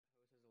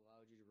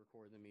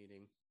record the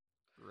meeting.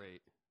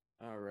 Great.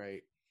 All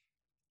right.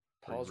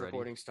 Are you Pause ready?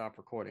 recording, stop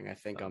recording. I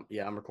think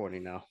I'm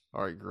recording now.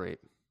 All right, great.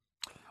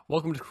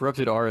 Welcome to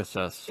Corrupted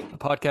RSS, a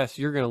podcast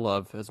you're going to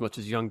love as much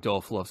as young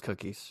Dolph loves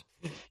cookies.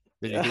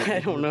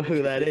 I don't know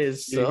who that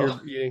is, You so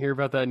didn't hear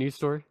about that news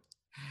story?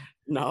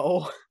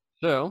 no.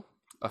 So,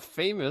 a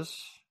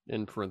famous,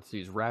 in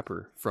parentheses,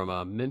 rapper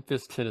from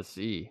Memphis,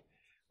 Tennessee,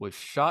 was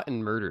shot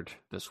and murdered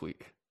this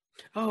week.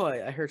 Oh,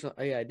 I heard some.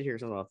 Yeah, I did hear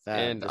something about that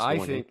And this I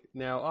morning. think,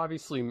 now,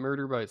 obviously,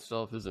 murder by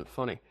itself isn't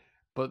funny,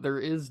 but there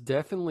is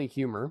definitely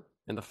humor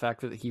in the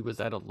fact that he was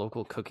at a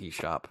local cookie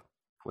shop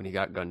when he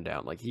got gunned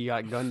down. Like, he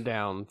got gunned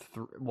down,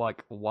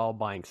 while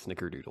buying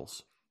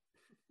snickerdoodles.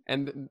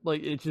 And,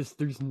 like, it just,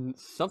 there's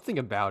something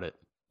about it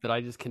that I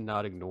just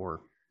cannot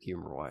ignore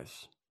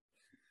humor-wise.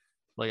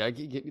 Like, I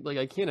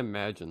can't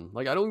imagine.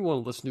 Like, I don't even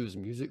want to listen to his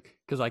music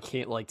because I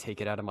can't, like,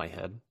 take it out of my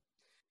head.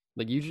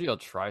 Like, usually I'll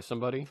try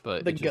somebody,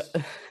 but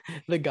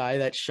The guy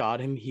that shot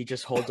him, he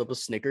just holds up a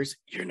Snickers.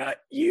 You're not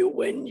you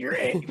when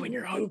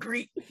you're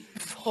hungry.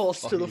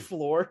 Falls to the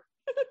floor.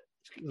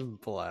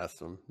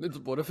 Blast him.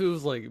 What if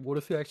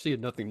it actually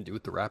had nothing to do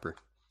with the rapper?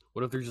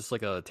 What if there's just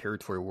like a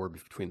territory war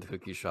between the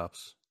cookie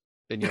shops?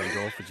 And Young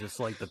Dolph is just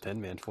like the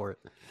pen man for it.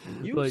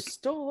 You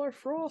stole our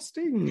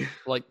frosting.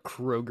 Like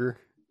Kroger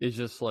is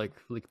just like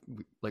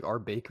our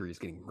bakery is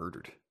getting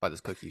murdered by this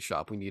cookie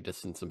shop. We need to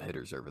send some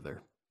hitters over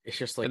there. It's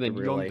just like and then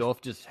the real Young life.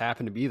 Dolph just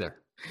happened to be there.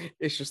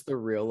 It's just the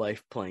real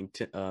life playing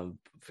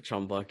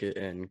Chum Bucket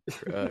and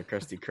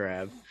Krusty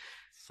Krab.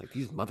 It's like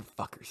these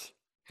motherfuckers.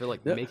 They're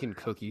like No. making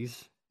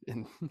cookies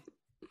and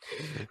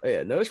Oh,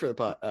 yeah, notice for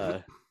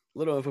the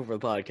little info for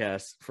the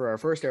podcast. For our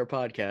first ever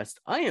podcast,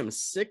 I am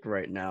sick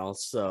right now,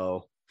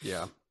 so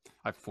yeah,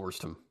 I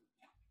forced him.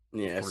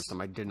 yes,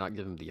 I did not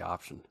give him the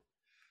option.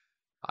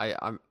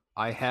 I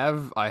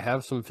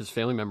have some of his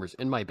family members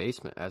in my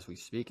basement as we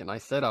speak, and I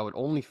said I would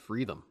only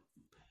free them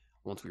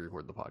once we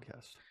record the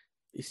podcast.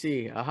 you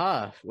see,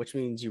 which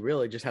means you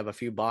really just have a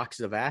few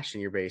boxes of ash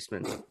in your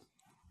basement.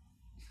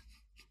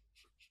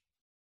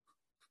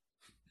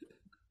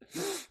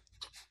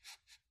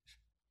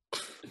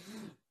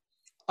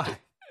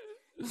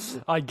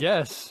 I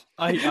guess.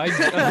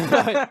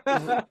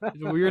 It's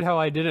weird how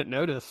I didn't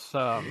notice.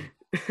 I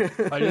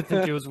didn't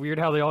think it was weird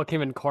how they all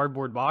came in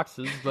cardboard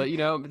boxes, but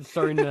it's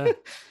starting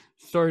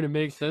to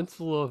make sense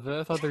a little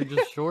bit. I thought they were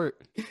just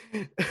short.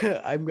 You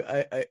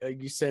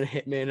send a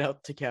hitman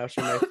out to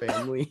capture my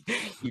family.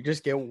 You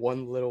just get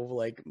one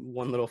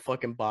little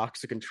fucking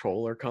box. A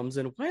controller comes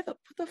in. What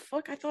the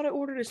fuck? I thought I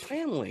ordered his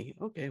family.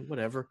 Okay,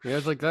 whatever. Yeah,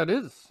 it's like that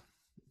is.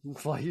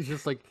 It's like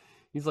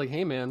he's like,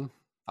 hey man,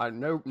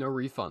 no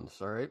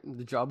refunds. All right,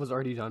 the job was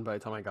already done by the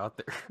time I got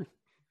there.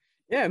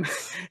 Yeah,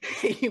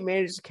 he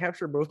managed to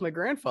capture both my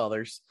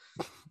grandfathers.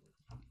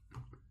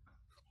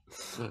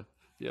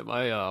 Yeah,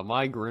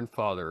 my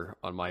grandfather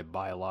on my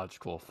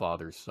biological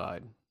father's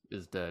side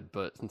is dead,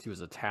 but since he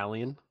was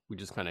Italian, we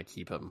just kind of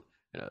keep him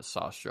in a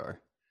sauce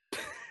jar.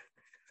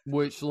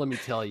 Which, let me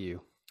tell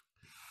you,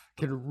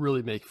 can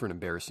really make for an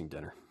embarrassing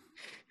dinner.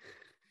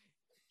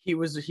 He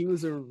was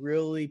a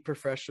really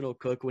professional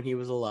cook when he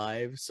was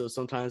alive. So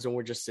sometimes when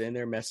we're just sitting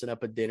there messing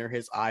up a dinner,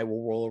 his eye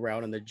will roll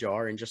around in the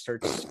jar and just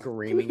start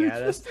screaming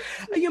at us.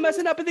 Are you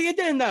messing up the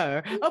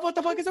dinner? Oh, what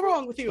the fuck is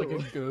wrong with you?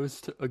 Like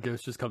a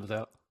ghost just comes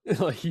out.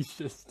 Like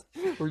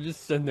we're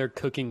just sitting there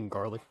cooking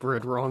garlic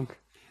bread wrong.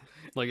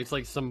 Like it's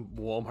like some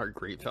Walmart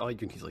grape value,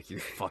 and he's like,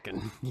 you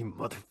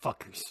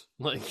motherfuckers.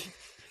 Like,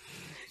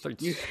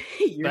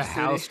 the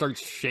house starts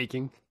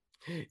shaking.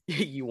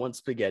 You want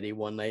spaghetti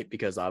one night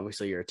because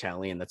obviously you're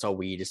Italian. That's all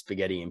we eat is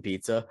spaghetti and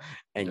pizza.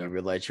 And you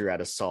realize you're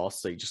out of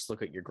sauce. So you just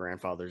look at your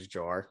grandfather's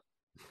jar.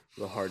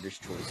 The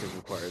hardest choices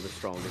require the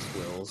strongest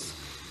wills.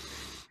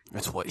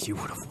 That's what you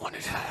would have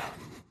wanted.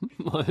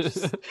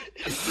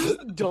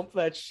 Just dump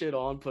that shit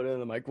on, put it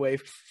in the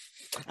microwave.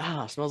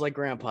 Smells like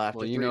grandpa after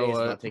 3 days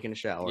of not taking a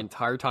shower. The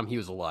entire time he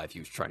was alive, he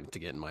was trying to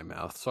get in my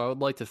mouth. So I would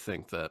like to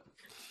think that,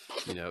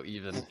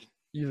 even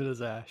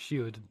as Ash, he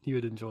would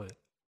enjoy it.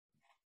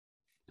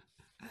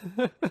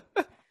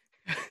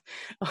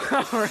 All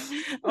right.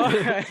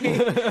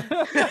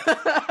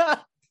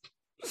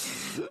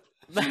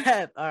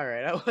 All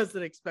right. I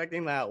wasn't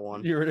expecting that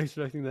one. You weren't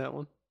expecting that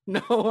one?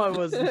 No, I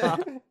was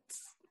not.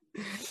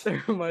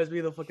 That reminds me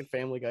of the fucking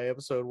Family Guy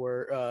episode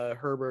where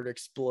Herbert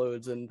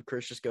explodes and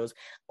Chris just goes,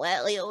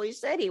 "Well, he always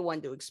said he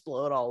wanted to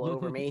explode all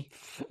over me."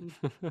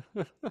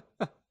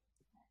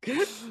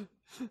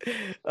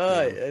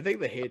 I think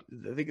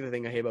the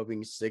thing I hate about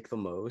being sick the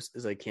most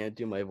is I can't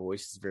do my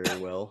voices very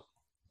well.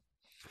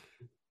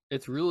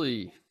 It's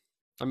really,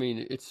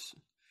 you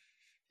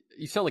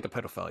sound like a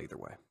pedophile either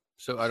way,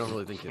 so I don't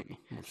really think it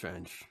will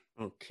change.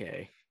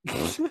 Okay.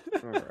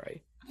 All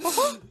right.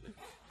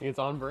 It's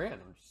on brand.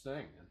 I'm just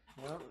saying.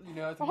 Well,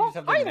 I think you just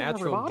have the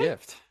natural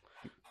gift.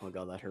 Oh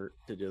god, that hurt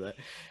to do that.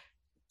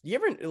 You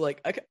ever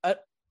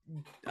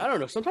I don't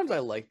know. Sometimes I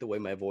like the way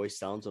my voice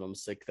sounds when I'm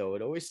sick, though.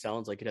 It always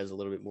sounds like it has a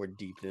little bit more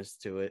deepness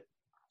to it,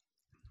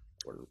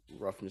 or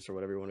roughness, or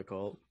whatever you want to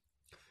call it.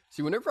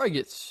 See, whenever I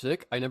get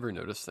sick, I never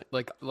notice things.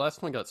 Like, last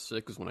time I got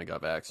sick was when I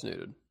got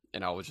vaccinated.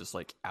 and I was just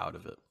like out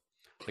of it.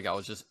 Like I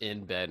was just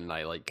in bed and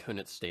I like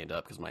couldn't stand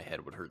up because my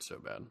head would hurt so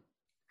bad.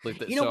 Like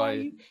that. You know So why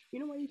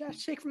you got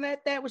sick from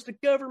that? That was the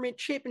government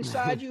chip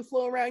inside you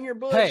flowing around your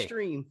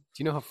bloodstream. Do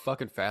you know how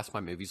fucking fast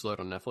my movies load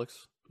on Netflix?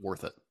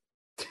 Worth it.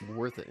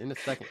 Worth it in a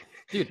second.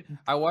 Dude,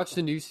 I watched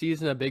the new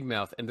season of Big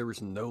Mouth and there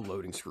was no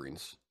loading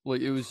screens.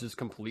 Like it was just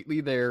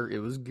completely there. It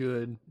was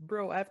good.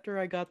 Bro, after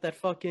I got that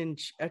fucking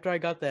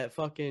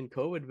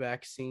COVID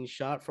vaccine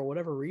shot, for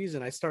whatever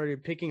reason, I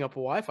started picking up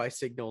Wi-Fi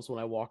signals when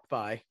I walked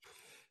by.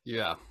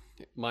 Yeah.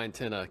 My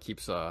antenna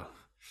keeps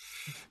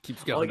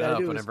going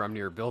up whenever I'm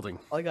near a building.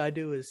 All I gotta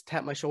do is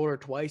tap my shoulder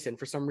twice, and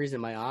for some reason,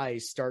 my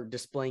eyes start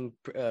displaying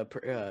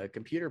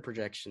computer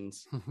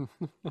projections.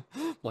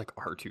 Like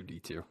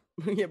R2-D2.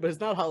 Yeah, but it's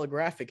not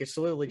holographic. It's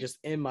literally just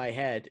in my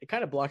head. It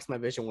kind of blocks my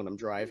vision when I'm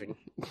driving.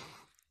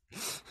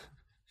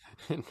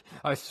 And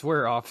I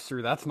swear,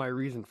 officer, that's my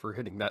reason for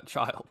hitting that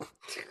child.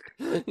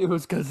 It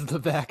was because of the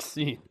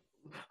vaccine.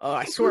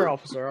 I swear,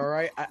 officer, all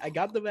right? I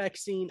got the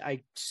vaccine.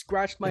 I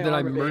scratched my arm. And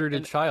then I murdered a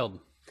child.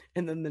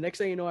 And then the next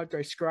thing you know, after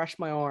I scratched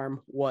my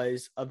arm,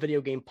 was a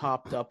video game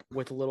popped up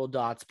with little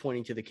dots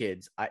pointing to the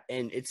kids.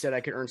 And it said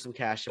I could earn some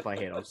cash if I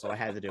hit them, so I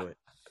had to do it.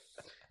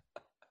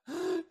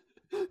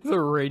 The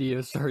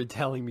radio started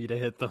telling me to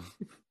hit them.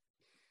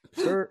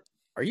 Sir,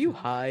 are you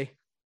high?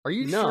 Are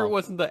you sure it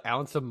wasn't the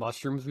ounce of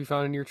mushrooms we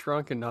found in your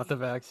trunk and not the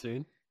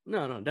vaccine?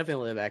 No,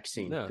 definitely the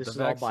vaccine. No, this is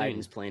vaccine. all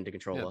Biden's plan to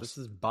control us. This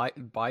is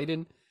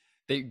Biden.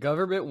 The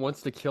government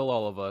wants to kill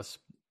all of us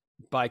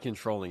by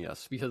controlling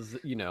us because,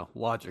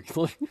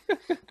 logically.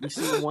 You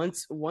see,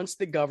 once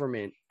the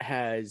government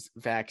has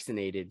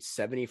vaccinated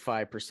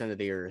 75% of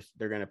the earth,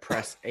 they're going to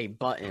press a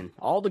button.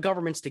 All the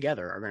governments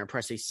together are going to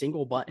press a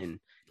single button,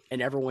 and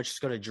everyone's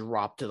just going to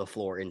drop to the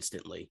floor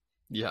instantly.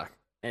 Yeah.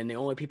 And the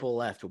only people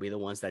left will be the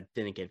ones that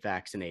didn't get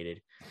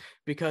vaccinated,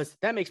 because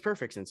that makes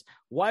perfect sense.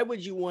 Why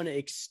would you want to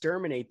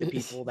exterminate the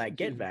people that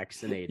get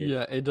vaccinated?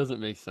 Yeah, it doesn't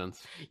make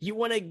sense. You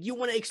want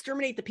to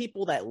exterminate the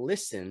people that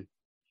listen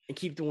and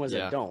keep the ones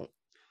that don't.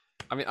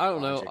 I mean, I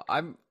don't know.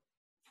 I'm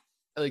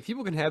like,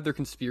 people can have their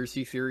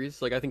conspiracy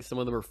theories. Like, I think some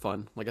of them are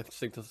fun. Like, I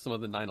think some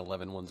of the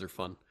 9/11 ones are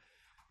fun,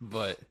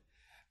 but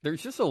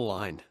there's just a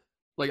line.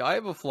 Like, I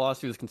have a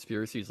philosophy with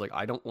conspiracies. Like,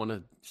 I don't want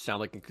to sound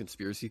like a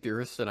conspiracy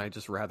theorist, and I'd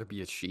just rather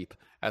be a sheep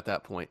at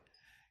that point.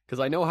 Because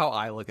I know how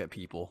I look at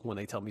people when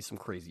they tell me some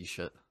crazy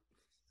shit.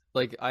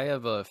 Like, I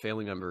have a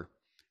family member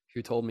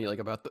who told me, like,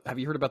 have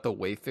you heard about the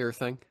Wayfair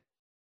thing?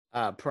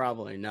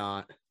 Probably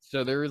not.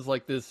 So there is,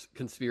 like, this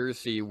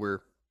conspiracy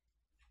where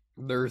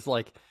there's,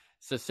 like,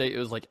 so say it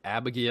was, like,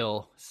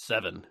 Abigail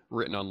 7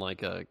 written on,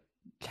 like, a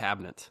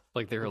cabinet.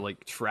 Like, they were,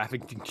 like,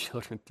 trafficking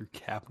children through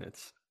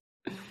cabinets.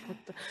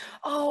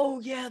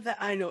 Oh yeah, that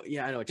I know.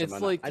 Yeah, I know what you're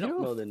talking about. I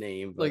don't know the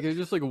name, but... like it's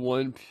just like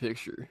one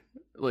picture,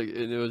 like,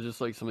 and it was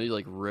just like somebody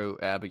like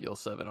wrote Abigail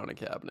 7 on a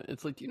cabinet.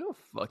 It's like, do you know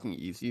how fucking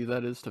easy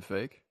that is to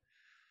fake?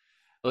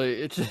 Like,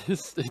 it's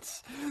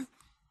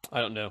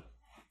I don't know.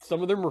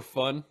 Some of them were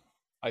fun.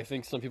 I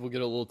think some people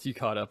get a little too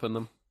caught up in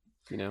them.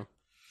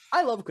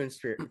 I love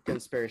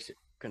conspiracy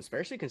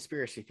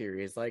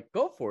theories. Like,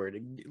 go for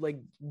it. Like,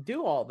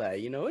 do all that.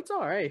 It's all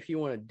right if you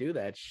want to do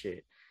that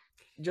shit.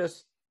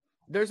 Just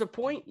there's a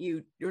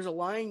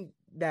line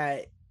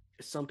that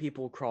some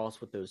people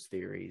cross with those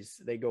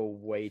theories. They go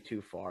way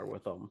too far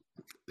with them.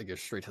 They go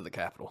straight to the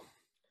Capitol.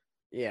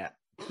 Yeah.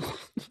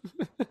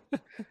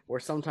 Or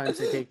sometimes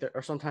they take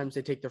their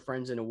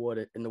friends in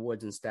the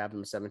woods and stab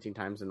them 17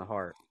 times in the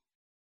heart.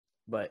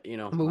 But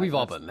we've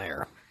all been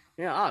there.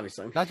 Yeah,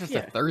 obviously. Not just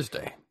a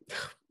Thursday.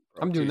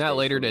 I'm doing that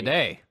later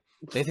today.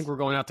 They think we're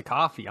going out to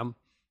coffee. I'm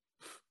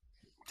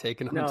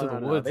taking them to the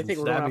woods and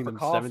stabbing them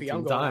 17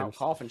 I'm going out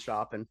coffin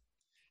shopping.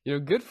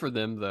 Good for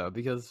them, though,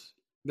 because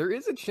there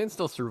is a chance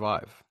they'll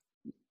survive,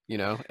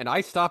 and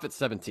I stop at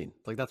 17.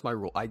 Like, that's my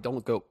rule. I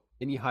don't go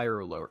any higher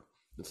or lower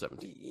than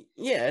 17.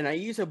 Yeah, and I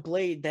use a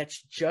blade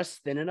that's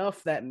just thin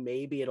enough that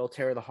maybe it'll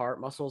tear the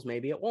heart muscles,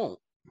 maybe it won't.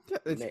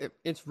 Yeah,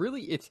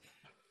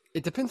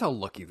 it depends how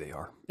lucky they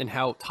are and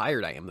how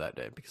tired I am that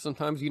day, because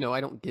sometimes, I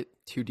don't get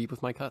too deep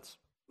with my cuts.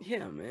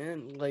 Yeah,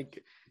 man.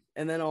 Like,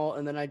 and then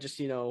I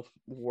just,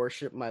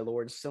 worship my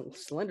Lord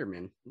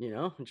Slenderman,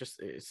 just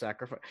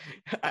sacrifice.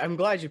 I'm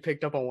glad you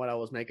picked up on what I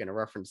was making a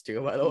reference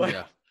to, by the way.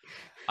 Yeah.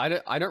 I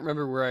don't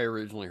remember where I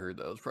originally heard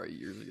that. It was probably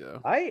years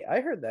ago.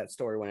 I heard that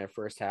story when it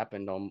first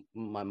happened.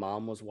 My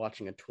mom was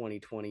watching a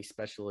 2020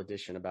 special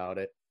edition about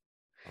it.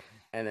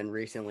 And then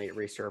recently it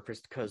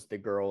resurfaced because the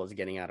girl is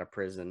getting out of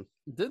prison.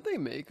 Did they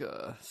make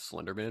a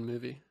Slenderman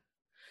movie?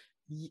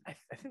 Yeah,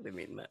 I think they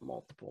made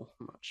multiple.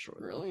 I'm not sure.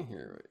 Really?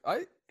 Here,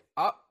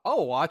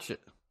 I'll watch it.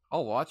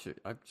 I'll watch it.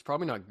 It's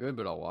probably not good,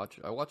 but I'll watch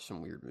it. I watched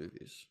some weird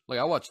movies. Like,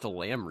 I watched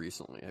Lamb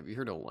recently. Have you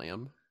heard of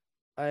Lamb?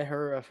 I've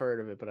heard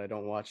of it, but I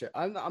don't watch it.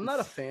 I'm not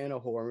a fan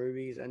of horror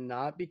movies, and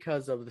not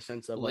because of the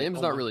sense of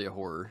Lamb's not really a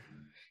horror.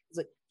 It's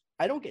like,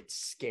 I don't get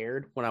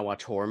scared when I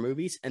watch horror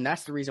movies, and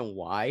that's the reason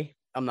why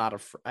I'm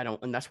not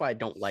and that's why I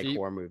don't like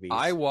horror movies.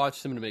 I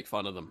watch them to make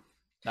fun of them.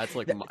 That's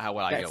like how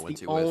I go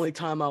into it. The only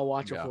time I'll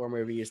watch a horror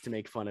movie is to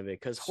make fun of it,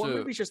 because horror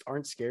movies just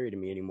aren't scary to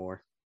me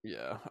anymore.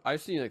 Yeah,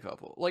 I've seen a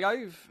couple.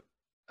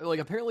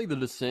 Apparently The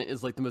Descent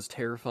is like the most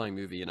terrifying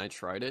movie, and I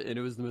tried it, and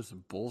it was the most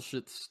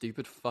bullshit,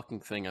 stupid fucking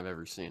thing I've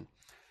ever seen.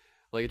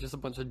 Like it's just a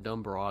bunch of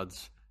dumb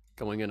broads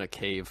going in a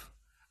cave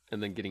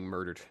and then getting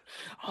murdered.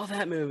 Oh,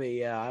 that movie.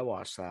 Yeah, I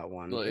watched that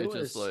one. Like It it's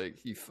just was.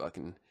 like you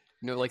fucking,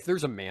 like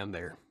there's a man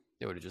there.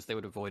 They would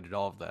have avoided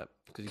all of that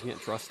because you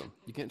can't trust them.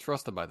 You can't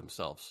trust them by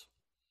themselves.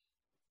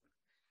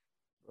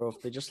 Bro,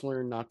 if they just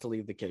learn not to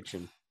leave the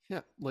kitchen.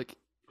 Yeah, like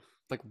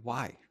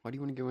why? Why do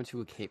you want to go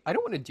into a cave? I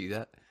don't want to do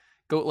that.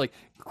 Go like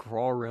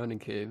crawl around in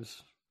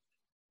caves.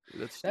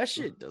 That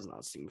shit does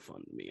not seem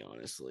fun to me,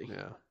 honestly.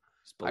 Yeah.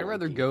 Spelunking.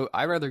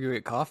 I'd rather go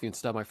get coffee and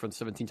stab my friend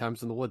 17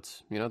 times in the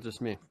woods.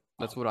 Just me.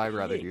 That's what I'd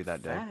rather do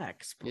that day.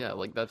 Facts, bro. Yeah,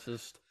 like that's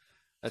just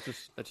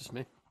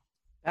me.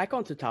 Back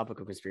onto topic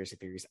of conspiracy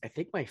theories. I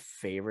think my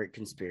favorite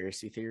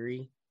conspiracy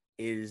theory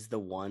is the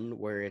one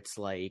where it's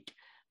like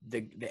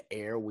the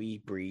air we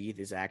breathe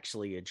is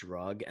actually a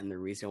drug, and the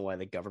reason why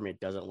the government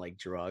doesn't like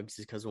drugs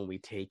is because when we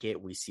take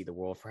it, we see the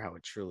world for how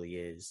it truly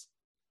is.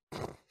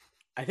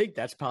 I think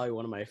that's probably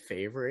one of my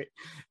favorite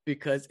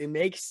because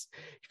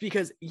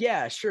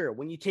yeah, sure,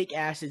 when you take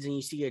acids and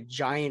you see a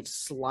giant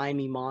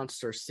slimy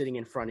monster sitting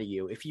in front of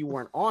you, if you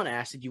weren't on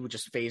acid, you would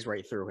just phase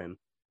right through him.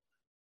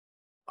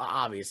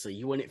 Obviously,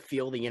 you wouldn't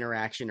feel the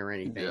interaction or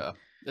anything. Yeah,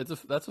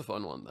 that's a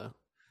fun one though.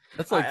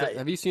 That's like,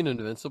 have you seen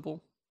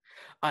Invincible?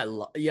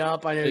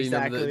 Yup, I know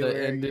exactly the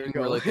where ending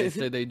you're where like they going.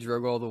 say they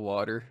drug all the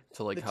water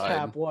to like The hide.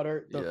 tap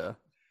water. Yeah,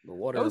 the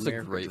water. that was a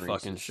America great drinks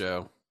fucking is-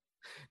 show.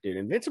 Dude,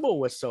 Invincible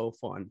was so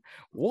fun.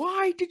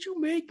 Why did you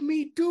make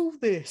me do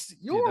this?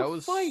 You're Dude, that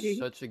was fighting.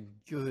 such a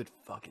good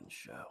fucking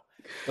show.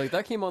 Like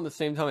that came on the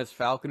same time as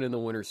Falcon and the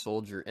Winter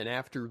Soldier, and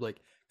after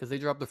because they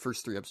dropped the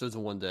first 3 episodes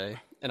in one day,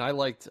 and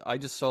I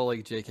just saw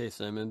like J.K.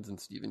 Simmons and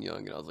Stephen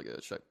Young, and I was like,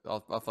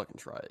 I'll fucking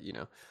try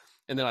it.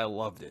 And then I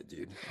loved it,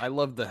 dude. I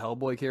loved the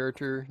Hellboy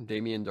character,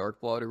 Damien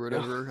Darkblood or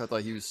whatever. I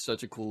thought he was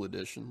such a cool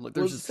addition. Like,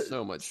 there's just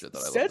so much shit that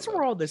I love. Since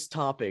we're on this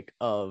topic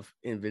of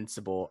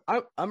Invincible,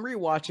 I'm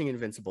rewatching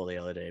Invincible the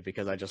other day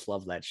because I just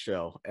love that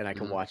show and I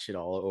can watch it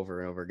all over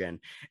and over again.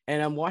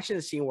 And I'm watching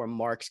the scene where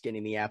Mark's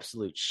getting the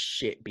absolute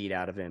shit beat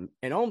out of him,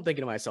 and all I'm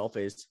thinking to myself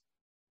is,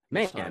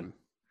 man.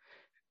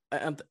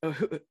 And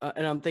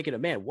I'm thinking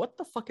of, man, what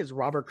the fuck is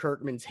Robert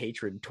Kirkman's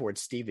hatred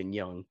towards Stephen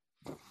Young?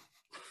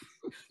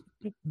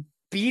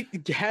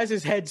 Has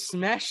his head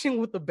smashing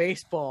with a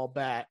baseball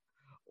bat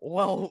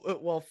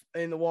while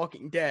in The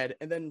Walking Dead,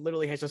 and then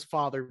literally has his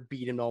father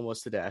beat him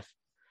almost to death.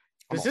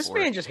 Does this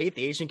man just hate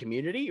the Asian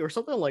community or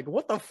something? Like,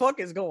 what the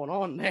fuck is going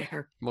on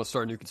there? You want to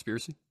start a new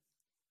conspiracy?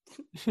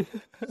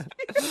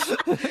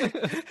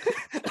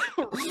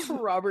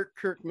 Robert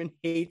Kirkman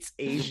hates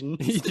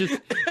Asians.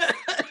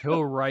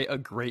 He'll write a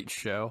great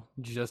show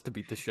just to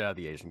beat the shit out of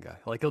the Asian guy.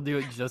 Like, he'll do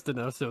it just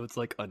enough so it's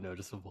like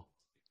unnoticeable.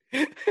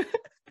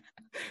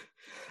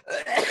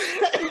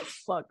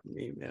 Fuck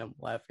me, man. I'm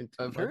laughing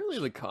too Apparently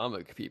much. the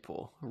comic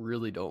people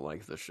really don't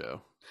like the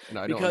show, and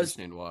I don't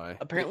understand why.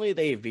 Apparently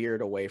they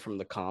veered away from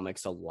the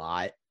comics a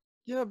lot.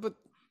 Yeah, but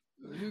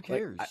who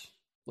cares?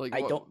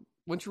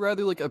 Wouldn't you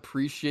rather like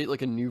appreciate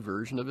like a new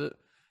version of it?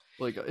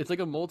 Like, it's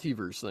like a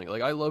multiverse thing.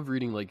 Like, I love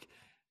reading like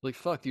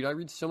fuck, dude, I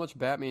read so much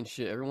Batman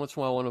shit. Every once in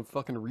a while I want to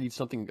fucking read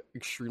something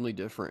extremely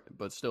different,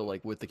 but still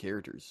like with the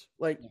characters.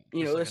 Like,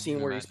 the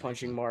scene where he's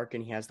punching Mark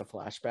and he has the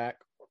flashback.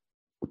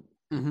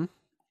 Mm-hmm.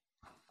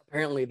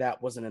 Apparently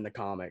that wasn't in the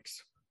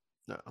comics.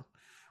 No.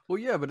 Well,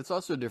 yeah, but it's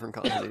also a different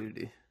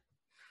continuity.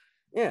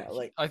 Yeah,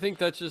 like, I think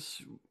that's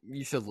just,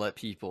 you should let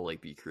people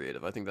like be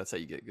creative. I think that's how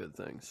you get good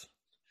things.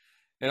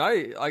 And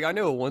I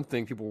know one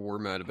thing people were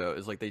mad about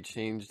is like they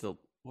changed what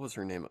was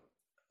her name?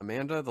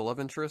 Amanda, the love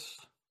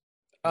interest?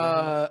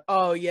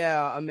 oh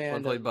yeah,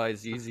 Amanda. Played by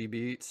ZZ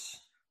Beats.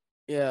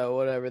 Yeah,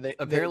 whatever.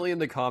 Apparently in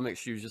the comics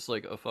she was just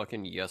like a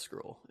fucking yes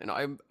girl.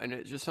 And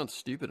it just sounds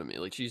stupid to me.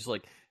 Like,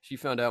 she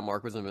found out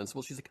Mark was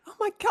invincible. She's like, "Oh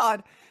my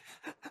god.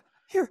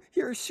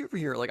 You're a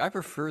superhero." Like, I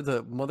prefer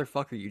the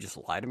motherfucker you just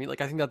lied to me. Like,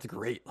 I think that's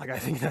great. Like, I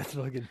think that's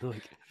fucking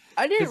like,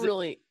 I didn't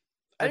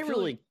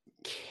really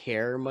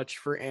care much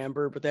for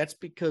Amber, but that's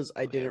because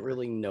I didn't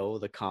really know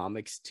the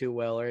comics too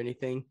well or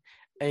anything.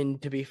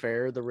 And to be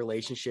fair, the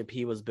relationship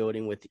he was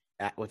building with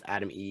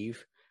Adam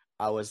Eve,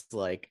 I was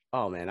like,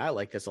 oh man, I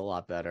like this a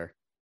lot better.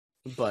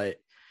 But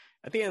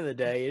at the end of the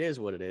day, it is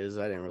what it is.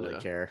 I didn't really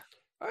care.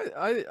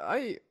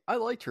 I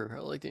liked her. I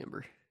liked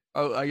Amber.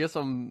 Oh, I guess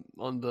I'm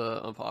on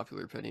the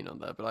unpopular opinion on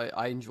that, but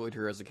I enjoyed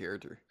her as a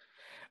character.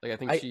 Like, I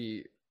think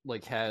she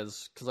like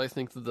has, because I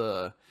think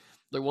the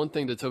one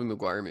thing the Tobey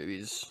Maguire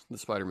movies, the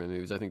Spider-Man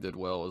movies, I think did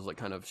well was like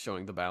kind of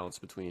showing the balance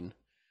between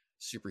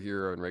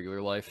superhero and regular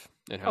life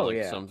and how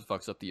some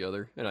fucks up the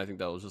other. And I think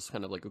that was just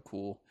kind of like a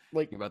cool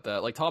thing about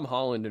that. Like, Tom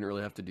Holland didn't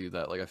really have to do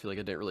that. Like, I feel like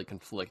it didn't really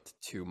conflict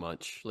too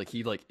much. Like,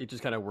 it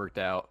just kind of worked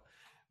out.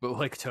 But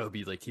like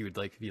Toby, like, he would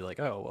like be like,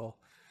 oh well,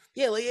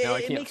 yeah, like now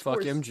I can't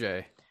fuck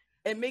MJ.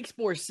 it makes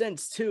more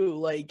sense too.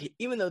 Like,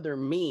 even though they're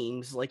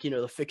memes, like,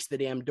 the fix the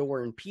damn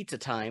door in Pizza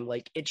Time,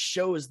 like, it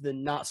shows the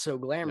not so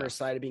glamorous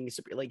side of being a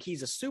super. Like,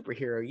 he's a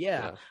superhero,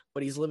 yeah,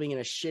 but he's living in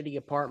a shitty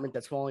apartment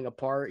that's falling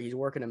apart. He's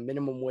working a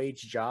minimum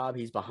wage job.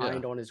 He's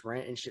behind on his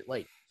rent and shit.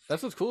 Like,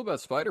 that's what's cool about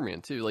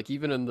Spider-Man too. Like,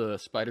 even in the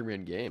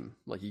Spider-Man game,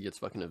 like, he gets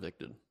fucking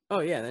evicted. Oh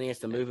yeah, and then he has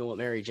to move in with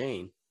Mary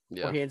Jane.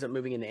 Yeah, or he ends up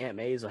moving into Aunt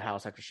May's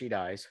house after she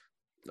dies.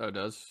 Oh, it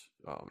does?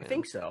 Oh man, I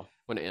think so.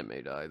 When Aunt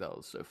May died, that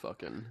was so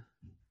fucking.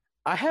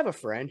 I have a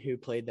friend who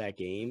played that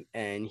game,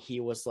 and he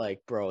was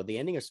like, bro, the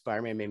ending of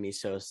Spider-Man made me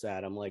so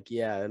sad. I'm like,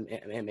 yeah,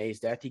 Aunt May's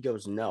death? He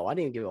goes, no, I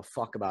didn't give a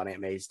fuck about Aunt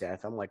May's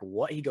death. I'm like,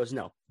 what? He goes,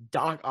 no,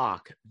 Doc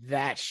Ock.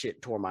 That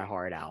shit tore my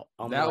heart out.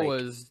 That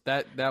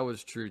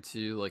was true,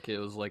 too. Like, it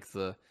was like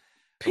the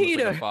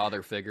Peter, like a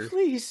father figure.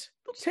 Please,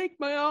 take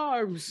my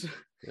arms.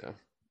 Yeah.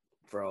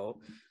 Bro.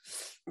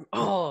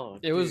 Oh,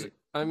 it was,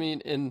 I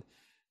mean, and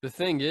the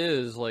thing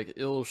is, like,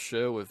 it'll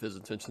show if his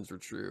intentions were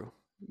true.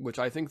 Which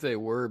I think they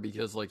were,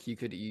 because, like, he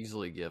could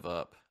easily give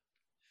up.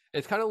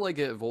 It's kind of like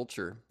a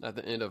Vulture at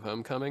the end of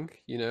Homecoming,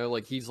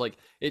 like, he's like,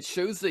 it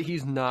shows that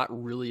he's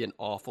not really an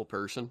awful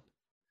person.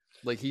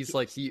 Like, he's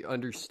like, he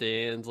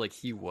understands, like,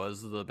 he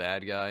was the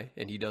bad guy,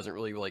 and he doesn't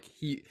really,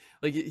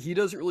 he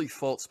doesn't really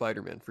fault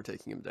Spider-Man for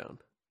taking him down.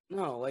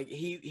 No, like,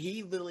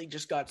 he literally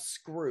just got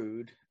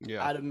screwed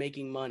out of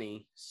making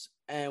money.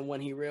 And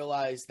when he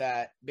realized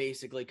that,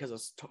 basically, because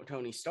of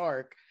Tony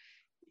Stark,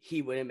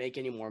 he wouldn't make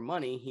any more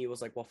money, he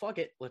was like, well, fuck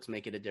it, let's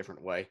make it a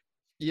different way.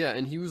 Yeah,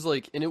 and he was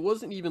like, and it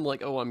wasn't even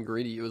like, oh, I'm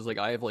greedy. It was like,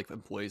 I have like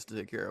employees to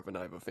take care of, and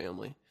I have a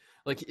family.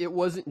 Like, it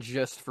wasn't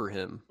just for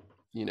him,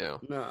 No.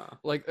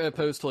 Like,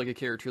 opposed to like a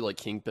character like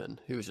Kingpin,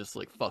 who was just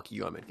like, fuck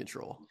you, I'm in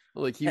control.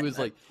 Like, he was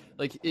like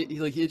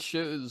it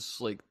shows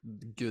like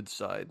the good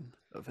side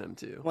of him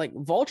too. Like,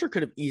 Vulture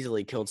could have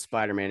easily killed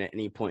Spider-Man at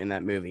any point in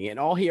that movie, and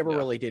all he ever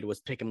really did was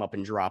pick him up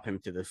and drop him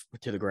to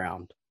the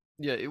ground.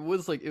 Yeah, it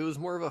was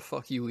more of a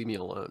fuck you, leave me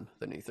alone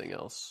than anything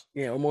else.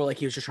 Yeah, or more like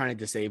he was just trying to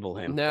disable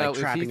him, now, like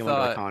trapping him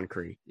under the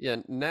concrete. Yeah,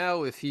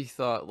 now if he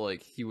thought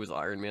like he was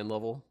Iron Man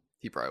level,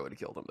 he probably would have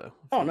killed him though.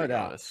 Oh, no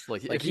doubt. Honest.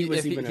 Like he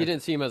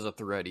didn't see him as a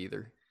threat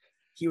either.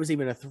 He was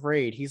even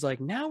afraid. He's like,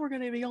 now we're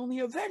going to be on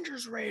the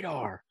Avengers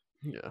radar.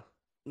 Yeah.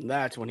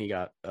 That's when he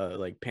got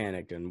like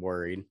panicked and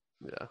worried.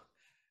 Yeah.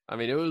 I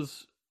mean, it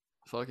was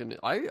fucking.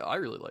 I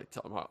really like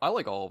Tom Holland. I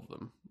like all of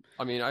them.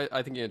 I mean,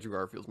 I think Andrew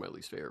Garfield's my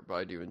least favorite, but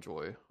I do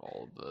enjoy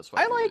all of the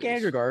Spider-Man movies.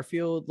 Andrew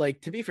Garfield.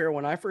 Like, to be fair,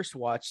 when I first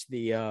watched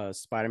the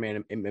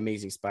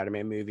Amazing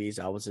Spider-Man movies,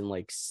 I was in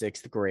like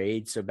 6th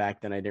grade. So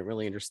back then I didn't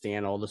really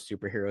understand all the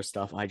superhero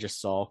stuff. I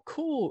just saw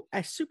cool a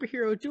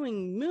superhero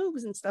doing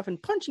moves and stuff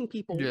and punching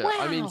people. Yeah, wow.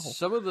 I mean,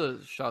 some of the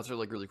shots are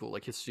like really cool.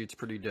 Like, his suit's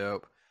pretty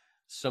dope.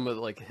 Some of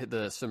like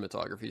the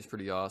cinematography is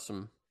pretty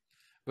awesome.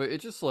 But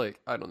it's just like,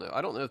 I don't know.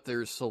 I don't know if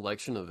their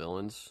selection of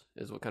villains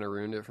is what kind of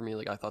ruined it for me.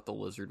 Like, I thought the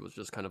Lizard was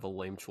just kind of a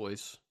lame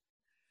choice.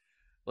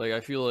 Like,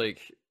 I feel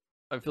like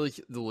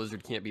the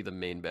Lizard can't be the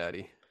main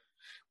baddie.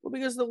 Well,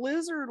 because the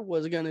Lizard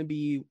was gonna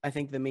be, I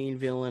think, the main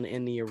villain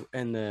in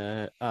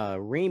the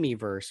Raimi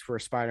verse for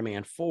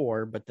Spider-Man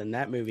 4, but then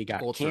that movie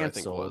got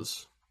canceled.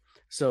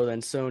 So then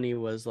Sony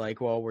was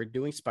like, "Well, we're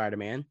doing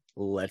Spider-Man.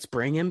 Let's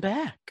bring him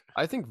back."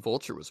 I think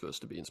Vulture was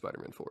supposed to be in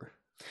Spider-Man 4.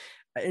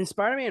 In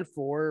Spider-Man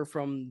 4,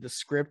 from the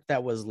script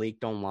that was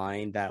leaked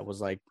online, that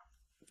was like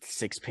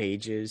 6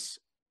 pages.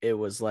 It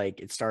was like,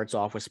 it starts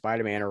off with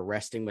Spider-Man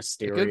arresting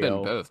Mysterio. It could have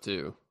been both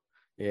too.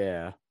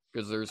 Yeah,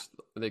 because there's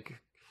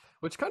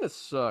which kind of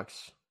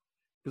sucks.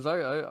 Because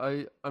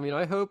I mean,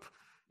 I hope,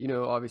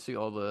 obviously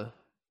all the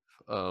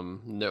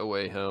No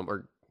Way Home,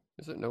 or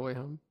is it No Way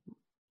Home?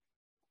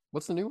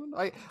 What's the new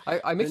one?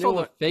 I mixed all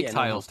the fake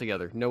titles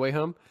together. No Way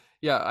Home.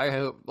 Yeah, I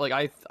hope.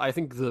 Like, I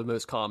think the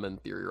most common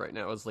theory right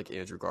now is like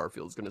Andrew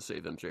Garfield's going to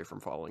save MJ from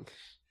falling.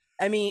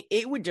 I mean,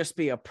 it would just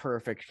be a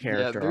perfect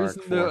character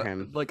arc for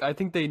him. Like, I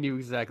think they knew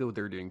exactly what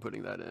they were doing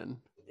putting that in.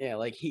 Yeah,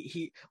 like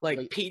he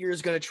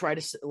Peter's gonna try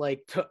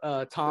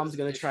to Tom's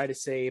gonna try to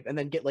save, and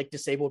then get like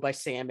disabled by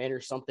Sandman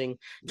or something.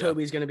 Yeah.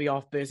 Toby's gonna be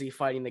off busy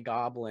fighting the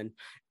Goblin,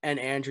 and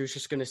Andrew's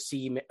just gonna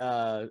see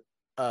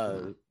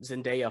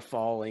Zendaya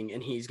falling,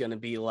 and he's gonna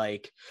be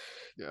like,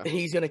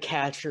 he's gonna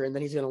catch her, and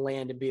then he's gonna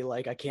land and be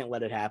like, I can't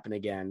let it happen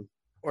again,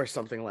 or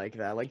something like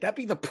that. Like, that'd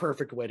be the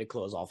perfect way to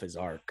close off his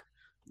arc.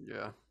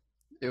 Yeah,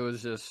 it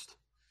was just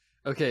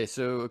okay.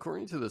 So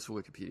according to this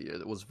Wikipedia,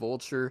 it was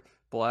Vulture,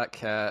 Black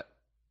Cat,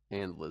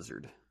 and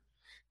Lizard.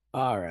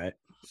 All right.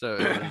 So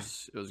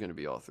it was gonna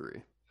be all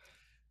 3.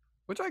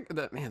 Which that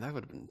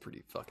would have been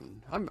pretty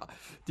fucking.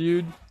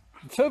 Dude.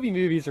 Toby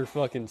movies are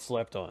fucking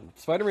slept on.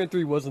 Spider-Man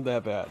 3 wasn't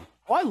that bad.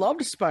 Oh, I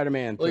loved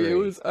Spider-Man 3.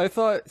 Like, I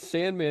thought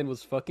Sandman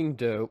was fucking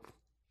dope.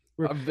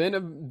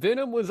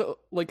 Venom was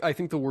like, I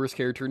think, the worst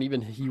character, and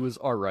even he was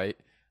alright.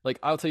 Like,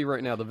 I'll tell you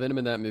right now, the Venom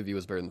in that movie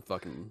was better than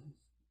fucking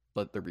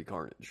Let There Be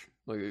Carnage.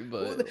 Like,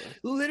 but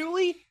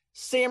literally,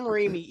 Sam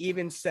Raimi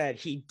even said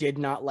he did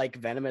not like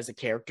Venom as a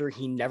character.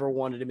 He never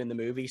wanted him in the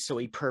movie, so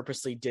he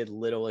purposely did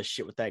little as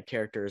shit with that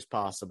character as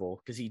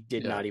possible because he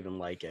did Yeah, not even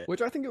like it.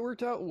 which I think it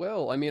worked out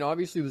well. I mean,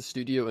 obviously the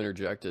studio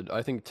interjected.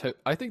 I think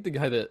the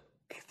guy that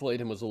played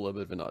him was a little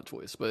bit of an odd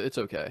choice, but it's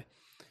okay.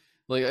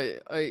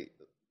 Like I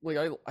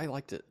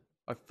liked it.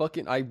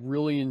 I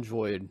really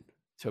enjoyed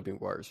Tobey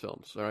Maguire's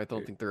films, and I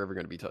don't think they're ever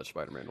going to be touched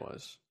Spider-Man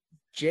wise.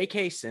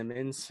 J.K.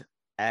 Simmons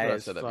But I've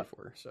as said that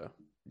before, so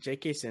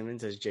J.K.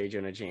 Simmons as J.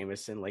 Jonah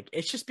Jameson, like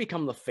it's just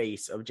become the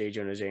face of J.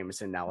 Jonah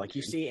Jameson now. Like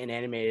you see in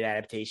animated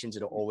adaptations,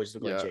 it'll always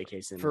look like yeah. J.K.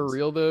 For Simmons.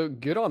 real though,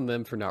 good on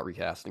them for not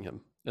recasting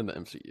him in the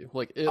MCU.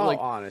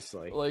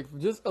 Honestly, Like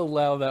just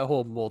allow that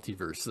whole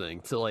multiverse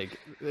thing to like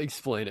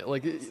explain it.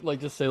 Like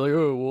just say like,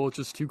 oh well, it's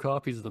just two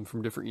copies of them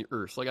from different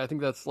Earths. Like I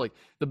think that's like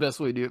the best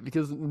way to do it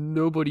because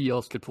nobody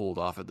else could pull it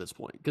off at this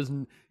point. Because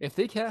if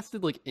they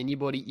casted like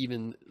anybody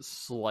even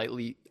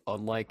slightly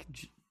unlike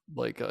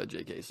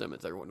J.K.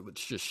 Simmons, everyone would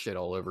just shit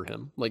all over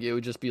him. Like it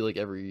would just be like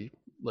every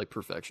like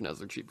perfection as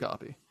their cheap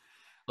copy.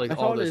 Like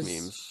all those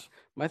memes.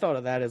 my thought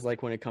of that is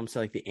like when it comes to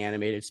like the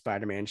animated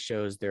Spider-Man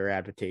shows, their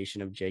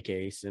adaptation of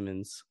J.K.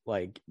 Simmons,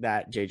 like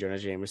that J. Jonah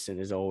Jameson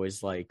is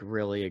always like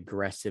really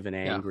aggressive and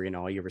angry, and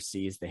all you ever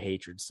see is the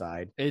hatred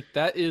side.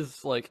 That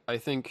is like I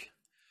think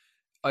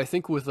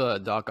with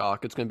Doc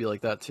Ock, it's gonna be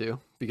like that too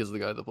because of the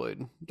guy that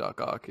played Doc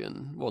Ock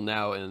and well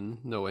now in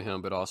No Way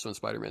Home, but also in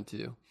Spider-Man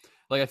 2.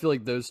 Like I feel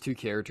like those two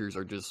characters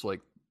are just like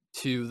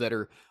two that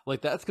are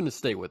like that's gonna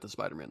stay with the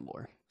Spider-Man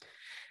lore.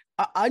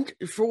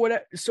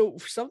 So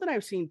something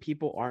I've seen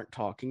people aren't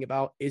talking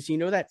about is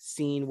that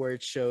scene where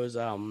it shows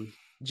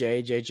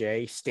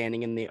JJJ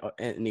standing in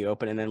the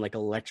open and then like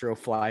Electro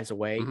flies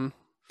away. Mm-hmm.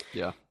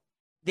 Yeah.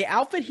 The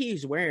outfit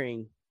he's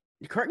wearing,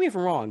 correct me if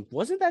I'm wrong,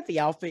 wasn't that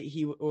the outfit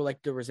or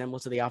like the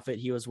resemblance of the outfit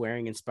he was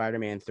wearing in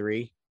Spider-Man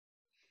 3?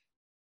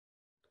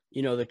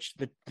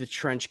 The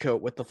trench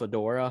coat with the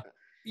fedora.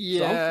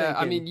 Yeah,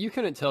 I mean, you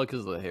couldn't tell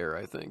because of the hair.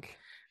 I think.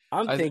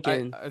 I think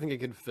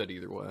it could fit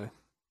either way.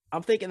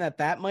 I'm thinking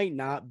that might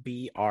not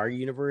be our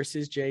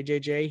universe's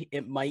JJJ.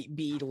 It might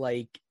be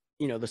like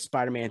the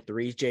Spider-Man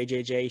 3's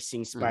JJJ,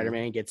 seeing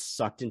Spider-Man get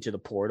sucked into the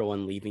portal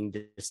and leaving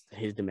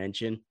his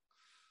dimension.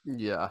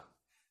 Yeah,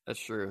 that's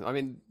true. I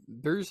mean,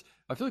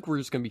 I feel like we're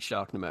just gonna be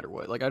shocked no matter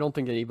what. Like, I don't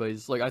think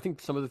anybody's like. I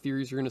think some of the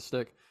theories are gonna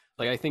stick.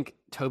 Like, I think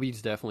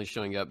Toby's definitely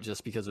showing up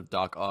just because of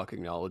Doc Ock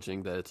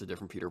acknowledging that it's a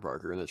different Peter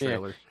Parker in the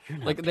trailer. Yeah,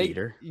 you're not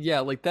Peter.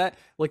 Like that.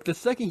 Like the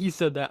second he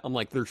said that, I'm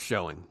like, they're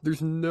showing.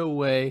 There's no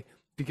way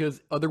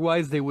because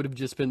otherwise they would have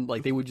just been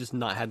like they would just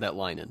not had that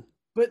line in.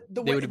 But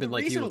they would have been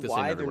like, reason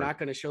why they're not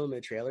going to show them in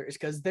the trailer is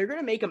because they're going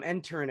to make them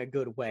enter in a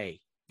good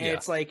way. And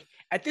it's like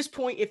at this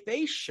point, if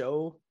they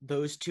show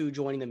those two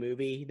joining the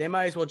movie, they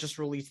might as well just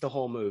release the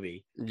whole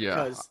movie.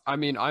 Yeah, I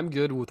mean, I'm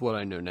good with what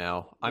I know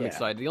now. I'm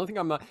excited. The only thing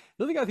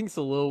I think is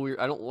a little weird.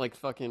 I don't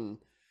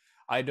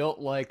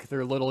like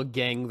their little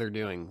gang they're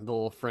doing, the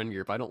little friend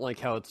group. I don't like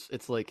how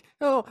it's like,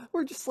 oh,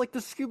 we're just like the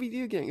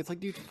Scooby-Doo gang. It's like,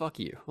 dude, fuck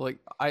you.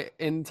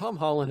 And Tom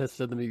Holland has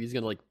said the movie's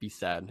gonna like be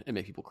sad and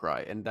make people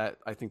cry, and that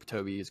I think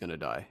Toby is gonna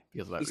die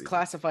because of that. He's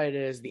classified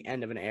it as the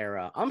end of an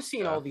era. I'm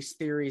seeing all these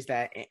theories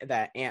that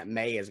Aunt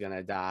May is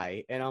gonna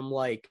die, and I'm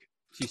like,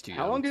 she's too young.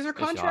 How long does her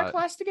contract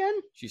last again?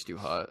 She's too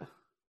hot.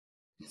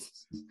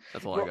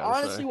 That's all I gotta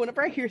honestly say.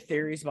 Whenever I hear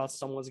theories about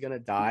someone's gonna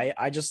die,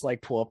 I just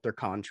like pull up their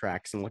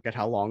contracts and look at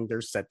how long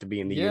they're set to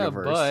be in the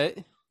universe.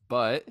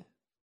 But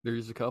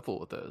there's a couple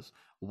with those.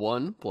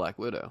 One, Black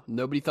Widow.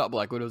 Nobody thought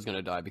Black Widow was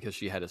gonna die because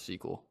she had a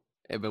sequel,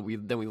 but we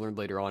learned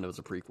later on it was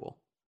a prequel.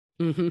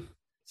 Mm-hmm.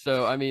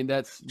 So I mean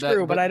that's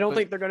true, but I don't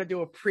think they're gonna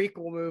do a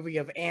prequel movie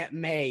of Aunt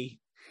May.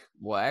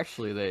 Well,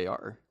 actually, they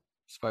are.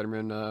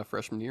 Spider-Man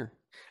freshman year.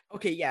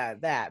 Okay, yeah,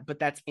 but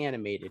that's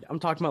animated. I'm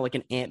talking about like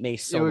an Aunt May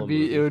solo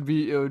movie. It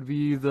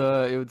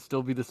would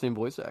still be the same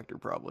voice actor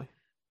probably.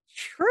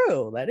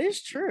 True, that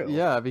is true.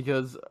 Yeah,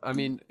 because I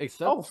mean,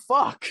 oh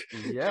fuck.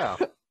 Yeah,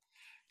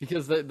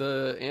 because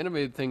the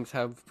animated things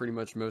have pretty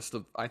much most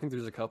of. I think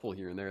there's a couple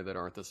here and there that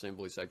aren't the same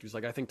voice actors.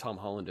 Like I think Tom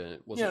Holland in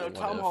it wasn't.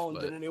 Tom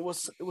Holland in it. It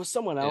was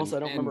someone else. I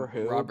don't remember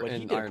who. Robert, but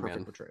he did Iron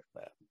Man portrayal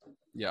of that.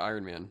 Yeah,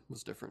 Iron Man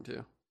was different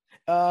too.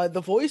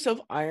 The voice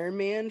of Iron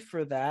Man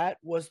for that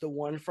was the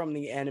one from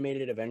the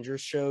animated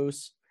Avengers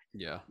shows.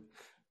 Yeah,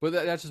 but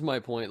that's just my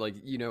point. Like,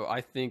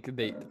 I think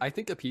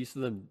a piece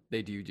of them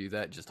they do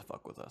that just to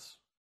fuck with us.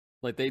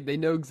 Like they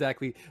know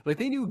exactly, like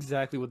they knew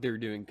exactly what they were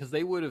doing because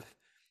they would have,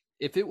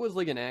 if it was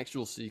like an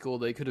actual sequel,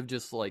 they could have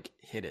just like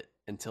hid it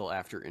until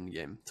after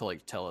Endgame to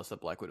like tell us that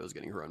Black Widow's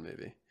getting her own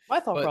movie. My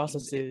thought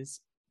process is,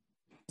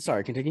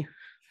 sorry, continue.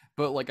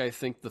 But like I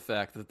think the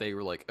fact that they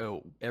were like,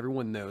 oh,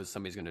 everyone knows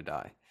somebody's gonna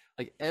die.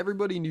 Like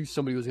everybody knew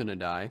somebody was gonna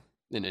die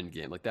in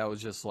Endgame. Like that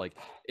was just like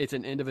it's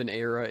an end of an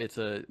era. It's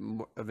a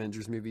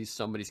Avengers movie.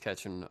 Somebody's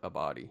catching a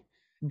body,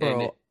 bro.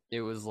 And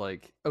it was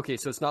like okay,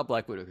 so it's not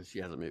Black Widow because she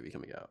has a movie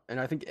coming out. And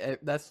I think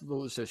that's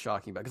what was so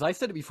shocking about because I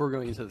said it before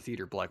going into the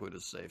theater. Black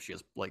Widow's safe. She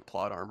has like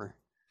plot armor.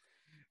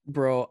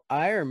 Bro,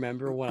 I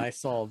remember when I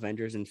saw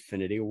Avengers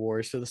Infinity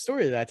War. So the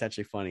story of that's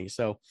actually funny.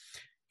 So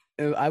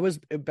I was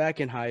back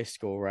in high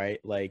school, right?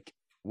 Like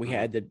we Mhm.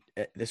 had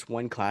this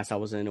one class I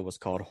was in. It was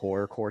called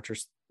horror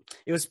cultures.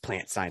 It was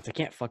plant science. I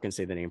can't fucking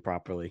say the name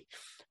properly,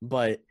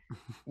 but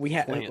we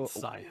had Plant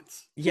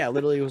science. yeah,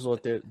 literally it was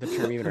what the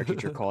term even our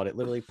teacher called it.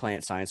 Literally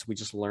plant science. We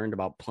just learned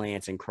about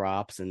plants and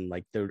crops and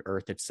like the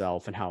earth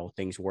itself and how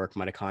things work,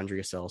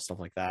 mitochondria cells, stuff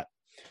like that.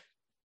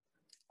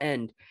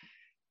 And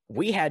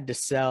we had to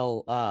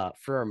sell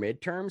for our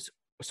midterms.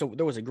 So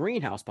there was a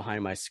greenhouse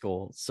behind my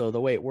school. So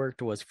the way it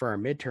worked was for our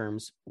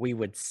midterms, we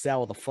would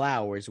sell the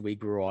flowers we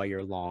grew all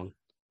year long.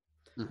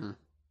 Mm-hmm.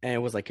 And it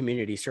was like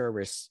community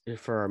service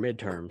for our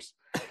midterms.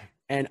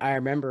 And I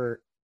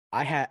remember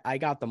I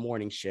got the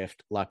morning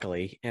shift,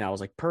 luckily, and I was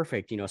like,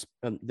 perfect.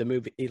 The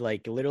movie,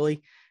 like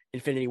literally,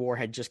 Infinity War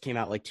had just came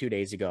out like 2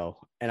 days ago,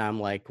 and I'm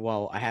like,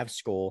 well, I have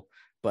school,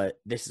 but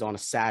this is on a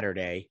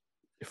Saturday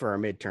for our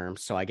midterm,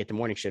 so I get the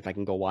morning shift. I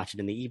can go watch it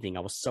in the evening.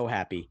 I was so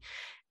happy,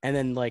 and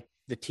then like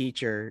the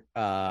teacher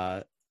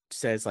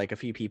says like a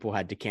few people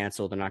had to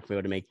cancel. They're not going to be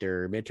able to make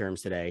their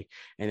midterms today,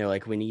 and they're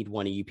like, we need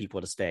one of you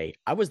people to stay.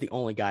 I was the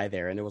only guy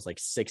there, and there was like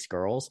 6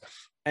 girls.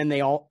 And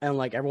they all and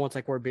like everyone's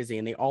like we're busy,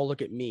 and they all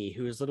look at me,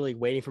 who is literally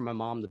waiting for my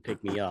mom to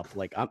pick me up.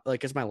 Like I'm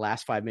like it's my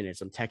last 5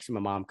 minutes. I'm texting my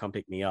mom, come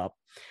pick me up,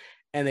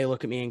 and they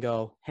look at me and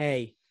go,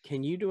 "Hey,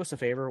 can you do us a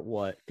favor?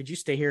 What? Could you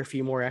stay here a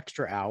few more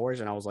extra hours?"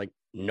 And I was like,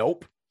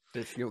 "Nope."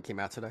 Did you know what came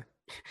out today?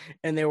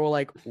 And they were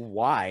like,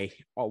 "Why?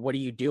 What are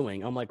you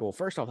doing?" I'm like, "Well,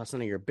 first off, that's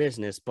none of your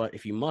business. But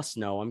if you must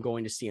know, I'm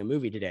going to see a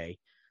movie today."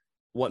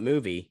 What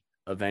movie?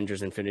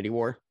 Avengers: Infinity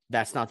War.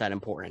 That's not that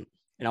important.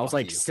 And I was Fuck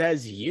like, you.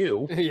 "Says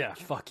you." Yeah,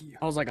 fuck you.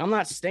 I was like, I'm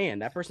not staying.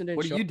 That person didn't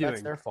What are show you up. That's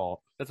doing? their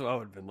fault. That's what I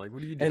would have been like.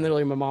 What are you And doing?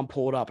 literally, my mom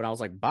pulled up, and I was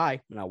like,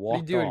 "Bye," and I What are you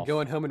walked doing? off.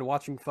 Going home and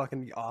watching fucking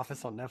The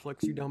Office on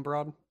Netflix, you dumb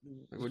broad?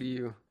 Like, what are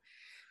you?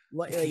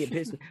 Like it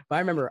pissed me. But I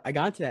remember I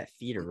got into that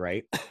theater,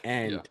 right, Yeah.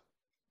 and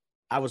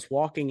I was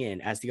walking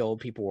in as the old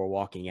people were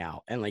walking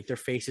out, and like their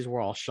faces were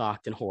all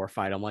shocked and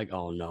horrified. I'm like,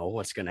 "Oh no,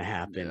 what's gonna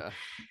happen?" Yeah.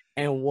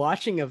 And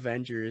watching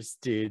Avengers,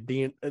 dude,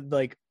 the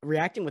like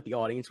reacting with the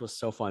audience was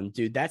so fun,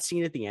 dude. That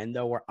scene at the end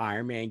though, where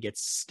Iron Man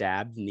gets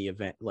stabbed in the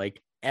event,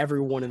 like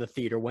everyone in the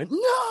theater went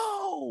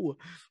no,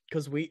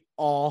 because we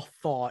all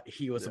thought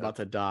he was Yeah. about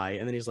to die,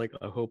 and then he's like,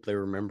 "I hope they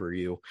remember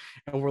you,"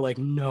 and we're like,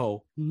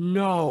 "No,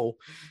 no."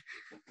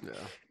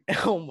 Yeah.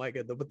 Oh my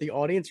god! But the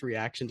audience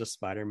reaction to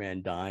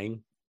Spider-Man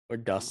dying or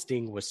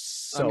dusting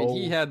was I mean,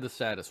 he so. had the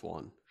saddest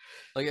one.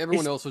 Like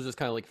everyone It's else was just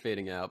kind of like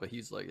fading out, but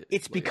he's it's like I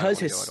don't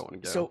because want to go. I his don't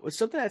want to go. so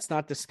something that's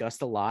not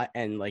discussed a lot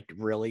and like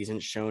really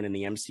isn't shown in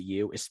the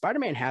MCU is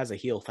Spider-Man has a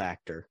heal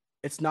factor.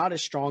 It's not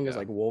as strong as Yeah.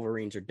 like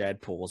Wolverine's or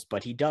Deadpool's,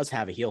 but he does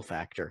have a heal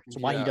factor. It's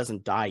why he Yeah.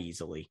 doesn't die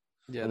easily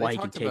Yeah. and They why he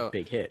can talked take about.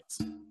 big hits.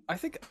 I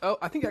think. Oh,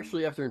 I think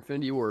actually after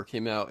Infinity War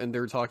came out, and they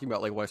were talking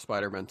about like why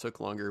Spider-Man took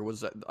longer.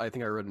 Was that? I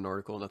think I read an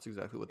article, and that's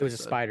exactly what It they was a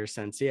said. spider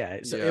sense, yeah.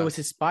 So it Yeah. was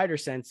his spider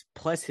sense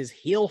plus his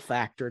heal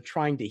factor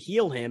trying to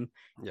heal him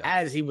Yeah.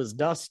 as he was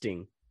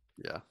dusting.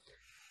 Yeah.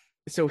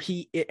 So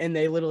and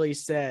they literally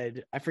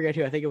said, I forget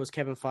who, I think it was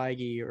Kevin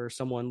Feige or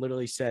someone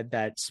literally said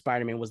that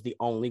Spider-Man was the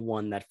only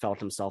one that felt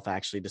himself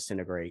actually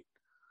disintegrate.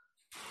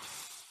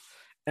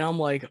 And I'm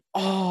like,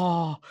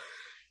 oh,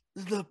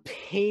 the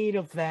pain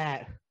of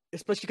that,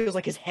 especially because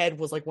like his head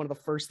was like one of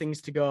the first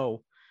things to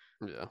go.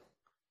 Yeah.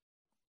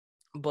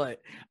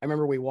 But I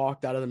remember we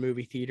walked out of the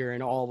movie theater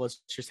and all of us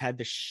just had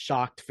this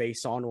shocked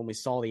face on when we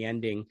saw the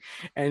ending,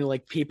 and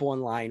like people in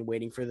line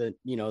waiting for the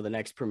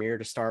next premiere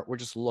to start were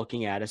just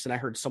looking at us, and I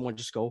heard someone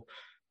just go,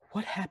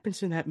 what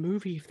happens in that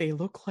movie if they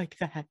look like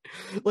that?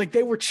 Like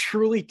they were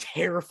truly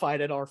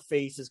terrified at our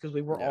faces because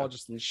we were Yeah. all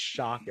just in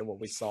shock at what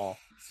we saw.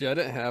 See, I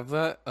didn't have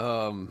that.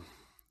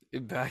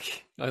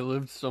 Back I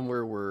lived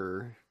somewhere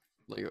where,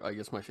 like, I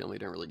guess my family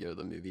didn't really go to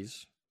the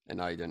movies,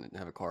 and I didn't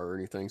have a car or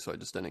anything, so I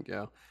just didn't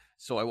go.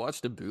 So I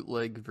watched a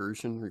bootleg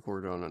version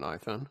recorded on an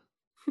iPhone,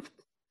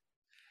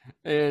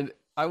 and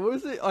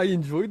I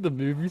enjoyed the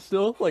movie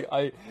still. Like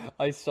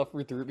I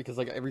suffered through it because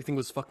like everything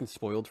was fucking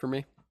spoiled for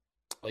me.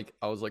 Like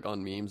I was like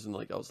on memes and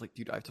like I was like,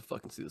 dude, I have to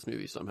fucking see this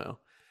movie somehow.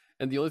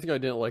 And the only thing I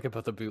didn't like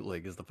about the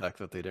bootleg is the fact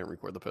that they didn't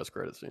record the post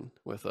credit scene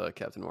with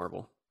Captain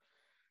Marvel.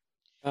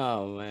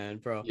 Oh man,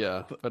 bro.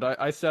 Yeah, but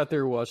I sat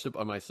there and watched it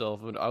by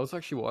myself, and I was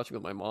actually watching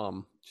with my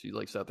mom. She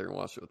like sat there and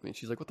watched it with me.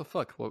 She's like, "What the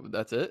fuck? What?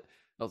 That's it?"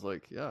 I was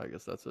like, "Yeah, I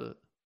guess that's it."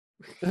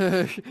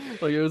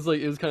 Like it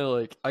was kind of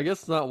like I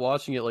guess not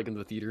watching it like in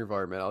the theater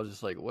environment. I was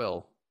just like,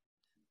 "Well,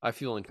 I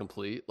feel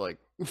incomplete." Like,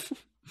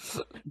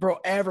 Bro,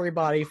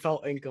 everybody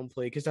felt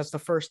incomplete because that's the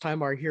first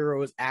time our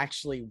hero is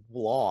actually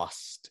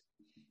lost.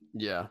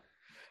 yeah,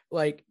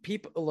 Like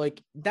people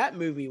like that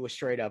movie was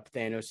straight up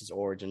Thanos'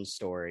 origin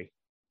story.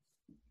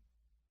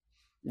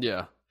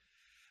 yeah.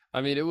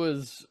 I mean, it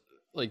was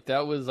like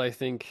that was I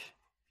think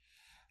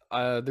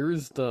there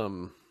was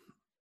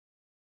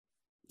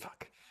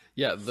fuck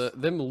yeah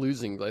them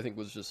losing I think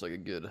was just like a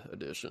good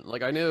addition.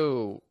 Like I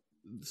know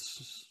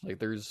like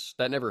there's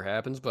that never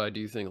happens, but I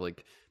do think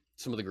like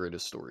some of the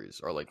greatest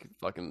stories are like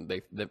fucking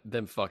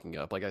them fucking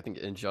up. Like I think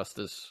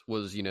Injustice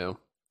was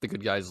the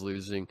good guys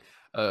losing.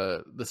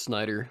 The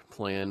Snyder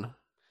plan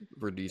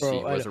for DC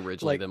Bro, was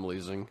originally like them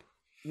losing.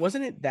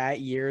 wasn't it that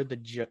year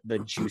the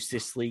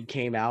Justice League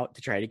came out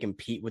to try to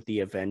compete with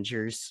the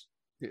Avengers?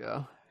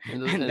 Yeah.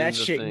 And that And to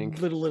shit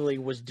think, literally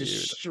was dude,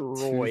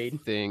 destroyed. to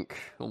think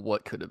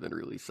what could have been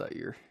released that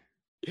year.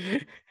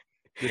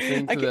 To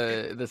think I can,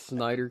 that the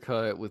Snyder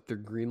Cut with the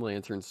Green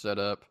Lantern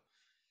setup.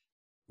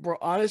 bro,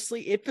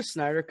 honestly, if the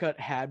Snyder Cut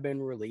had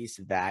been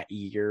released that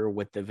year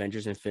with the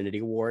Avengers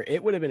Infinity War,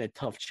 it would have been a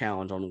tough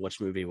challenge on which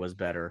movie was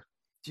better.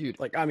 Dude,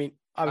 Like, I mean,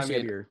 I obviously,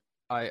 mean, have your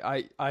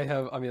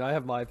I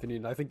have my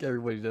opinion. I think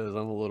everybody does.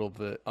 I'm a little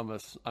bit. I'm a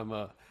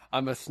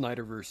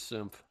Snyderverse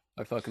simp.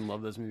 I fucking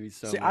love this movie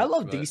so see. I much.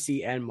 love But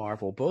DC and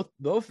Marvel,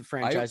 both I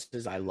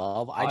franchises. I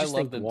love. I I just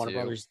love think them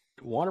too.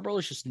 Warner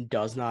Brothers just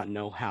does not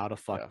know how to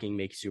Yeah. fucking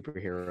make I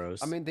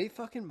superheroes. mean, they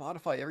fucking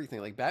modify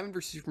everything. Like Batman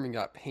vs Superman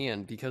got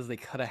panned because they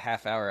cut a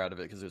half hour out of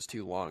it because it was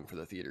too long for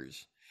the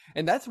theaters,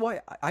 and that's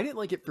why I didn't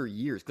like it for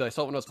years because I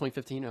saw it when I was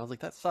 2015 and I was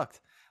like, that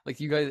sucked. Like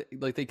you guys,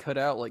 like they cut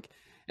out like,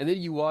 and then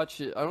you watch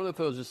it. I don't know if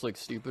it was just like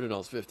stupid and I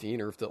was 15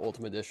 or if the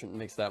Ultimate Edition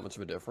makes that much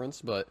of a difference,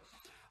 but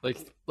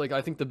like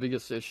I think the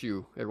biggest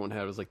issue everyone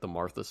had was like the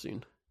Martha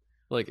scene.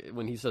 Like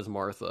when he says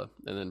Martha,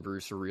 and then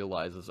Bruce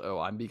realizes, oh,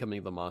 I'm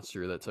becoming the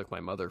monster that took my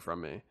mother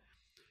from me.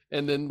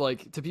 And then,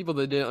 like, to people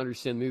that didn't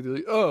understand the movie, they're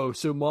like, oh,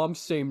 so mom's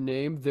same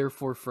name,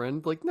 therefore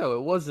friend. Like, no,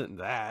 it wasn't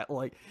that.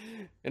 Like,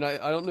 and I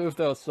don't know if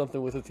that was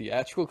something with a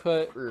theatrical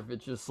cut or if it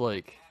just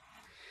like,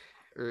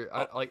 or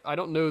Oh, I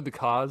don't know the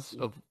cause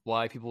of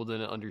why people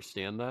didn't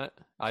understand that.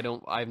 I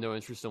have no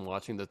interest in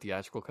watching the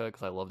theatrical cut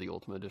because I love the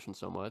Ultimate Edition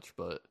so much.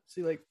 But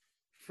see, like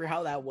for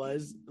how that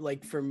was,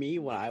 like for me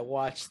when I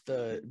watched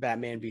the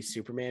Batman v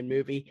Superman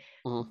movie,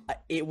 mhm.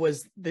 it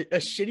was a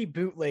shitty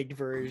bootleg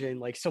version,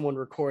 like someone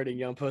recording,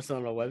 posted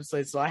on a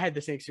website. So I had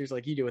the same experience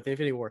like you do with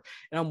Infinity War,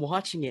 and I'm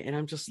watching it, and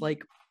I'm just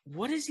like,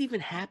 what is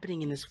even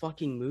happening in this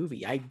fucking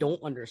movie? I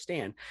don't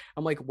understand.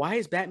 I'm like, why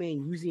is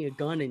Batman using a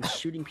gun and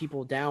shooting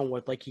people down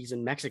with like he's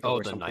in Mexico Oh,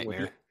 or the something with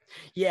the Nightmare.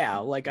 yeah,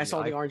 like I Dude,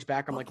 saw the I orange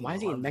back. I'm like, fucking why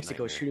is he in love the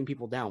Mexico Nightmare. shooting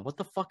people down? What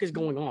the fuck is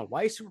going on?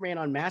 Why is Superman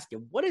unmasked?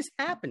 What is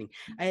happening?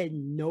 I had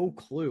no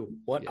clue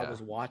what I Yeah.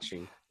 was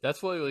watching.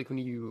 That's why, like,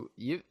 when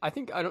I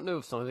think I don't know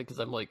if some of it because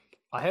I'm like,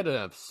 I had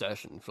an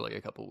obsession for like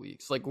a couple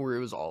weeks, like where it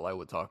was all I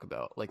would talk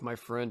about. Like my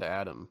friend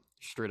Adam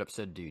straight up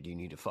said, "Dude, you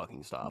need to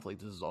fucking stop. Like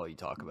this is all you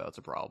talk about. It's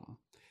a problem."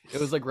 It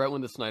was like right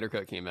when the Snyder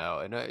Cut came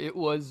out, and it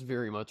was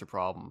very much a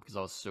problem because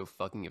I was so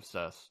fucking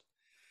obsessed.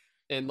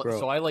 And so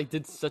Bro, I like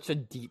did such a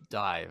deep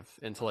dive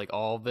into like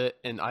all of it,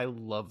 and I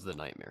love the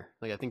Nightmare.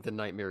 Like I think the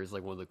Nightmare is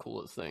like one of the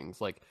coolest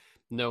things. Like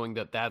knowing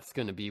that that's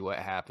gonna be what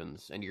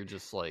happens, and you're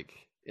just like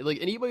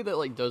anybody that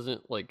like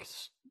doesn't like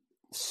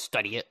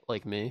study it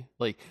like me,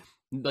 like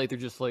they're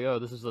just like, oh,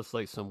 this is just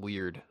like some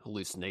weird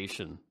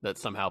hallucination that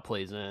somehow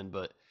plays in,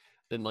 but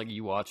then like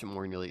you watch it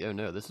more and you're like, oh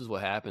no, this is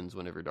what happens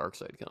whenever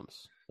Darkseid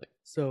comes. Like,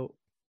 so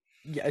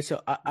yeah,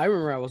 so I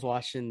remember I was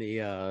watching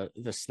the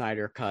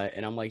Snyder cut,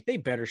 and I'm like, they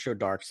better show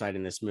Darkseid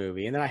in this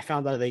movie. And then I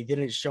found out they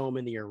didn't show him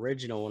in the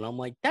original, and I'm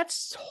like,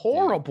 that's dude, did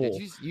horrible.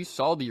 you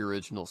saw the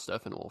original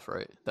Steppenwolf,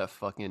 right? That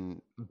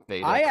fucking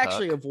beta I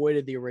actually cuck.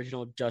 avoided the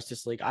original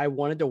Justice League. I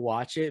wanted to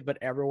watch it, but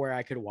everywhere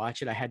I could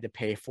watch it, I had to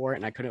pay for it,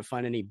 and I couldn't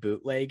find any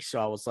bootlegs. So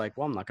I was like,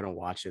 well, I'm not gonna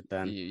watch it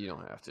then. You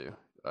don't have to.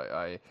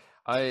 I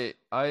I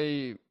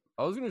I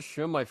I was gonna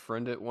show my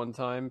friend it one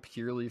time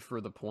purely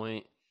for the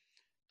point,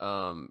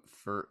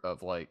 for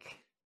of like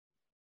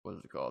what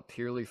is it called?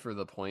 Purely for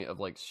the point of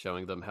like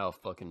showing them how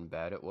fucking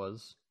bad it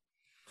was.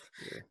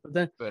 Here. But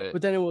then, But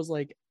but then it was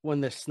like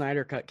when the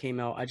Snyder cut came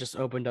out, I just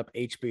opened up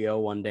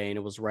HBO one day and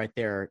it was right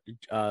there,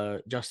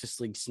 Justice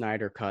League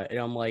Snyder cut, and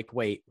I'm like,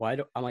 wait, why?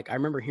 I'm like, I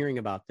remember hearing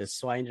about this,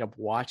 so I ended up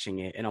watching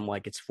it, and I'm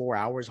like, it's 4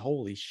 hours,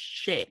 holy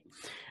shit!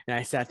 And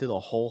I sat through the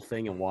whole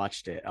thing and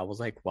watched it. I was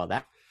like, well,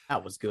 that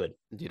was good.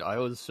 dude, I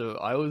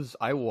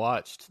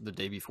watched the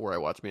day before I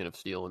watched Man of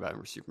Steel and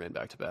Batman vs Superman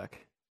back to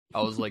back.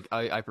 I was like,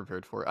 I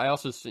prepared for it. I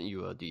also sent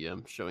you a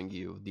DM showing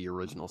you the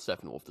original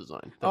Steppenwolf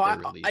design Oh, that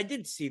they I released.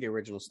 did see the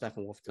original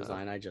Steppenwolf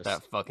design. I That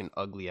just fucking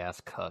ugly ass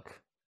cuck.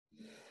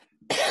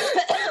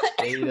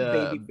 baby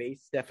Beta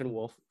face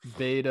Steppenwolf.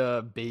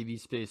 Beta Baby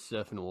Space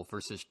Steppenwolf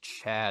versus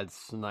Chad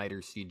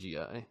Snyder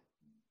CGI.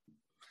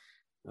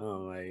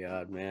 Oh my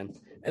god, man! And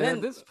And at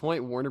then this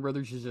point, Warner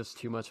Brothers is just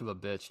too much of a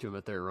bitch to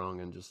admit they're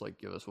wrong and just like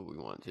give us what we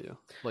want to.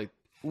 Like,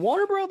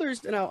 Warner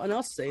Brothers, and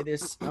I'll say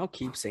this, and I'll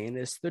keep saying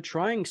this, they're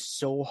trying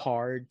so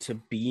hard to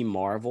be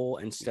Marvel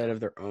instead of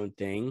their own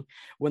thing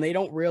when they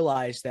don't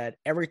realize that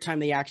every time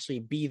they actually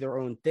be their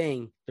own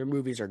thing, their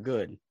movies are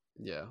good.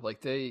 yeah,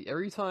 like they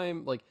every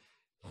time like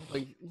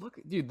look,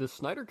 dude, the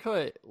Snyder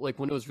Cut like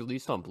when it was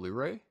released on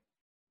Blu-ray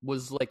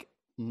was like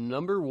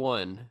number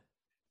one,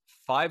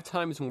 5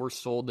 times more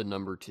sold than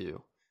number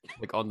two,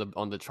 like on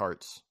the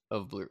charts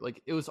of Blu.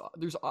 Like it was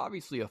there's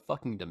obviously a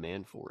fucking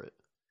demand for it.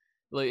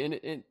 Like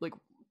and like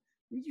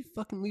you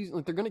fucking lose.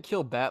 Like they're gonna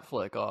kill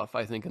Batfleck off.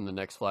 I think in the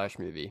next Flash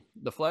movie.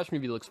 The Flash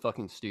movie looks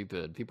fucking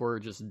stupid. People are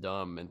just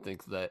dumb and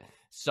think that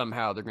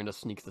somehow they're gonna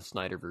sneak the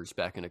Snyderverse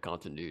back into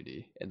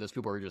continuity, and those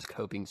people are just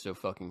coping so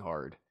fucking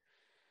hard.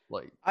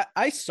 Like,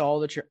 I saw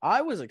the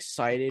I was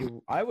excited.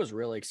 I was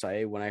really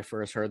excited when I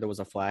first heard there was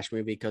a Flash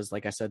movie because,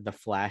 like I said, the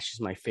Flash is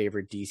my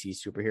favorite DC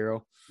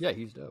superhero. yeah,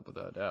 he's dope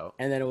without a doubt.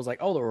 And then it was like,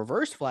 oh, the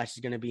Reverse Flash is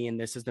going to be in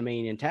this as the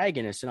main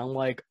antagonist, and I'm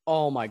like,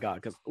 oh my god,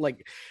 because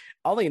like,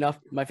 oddly enough,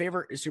 my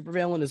favorite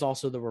supervillain is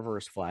also the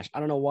Reverse Flash. I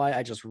don't know why,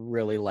 I just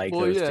really like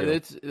Well, those yeah,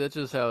 two. that's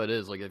just how it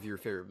is. Like, if your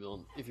favorite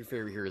villain, if your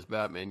favorite hero is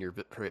Batman, your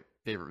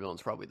favorite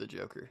villain's probably the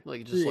Joker.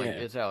 Like, just like Yeah.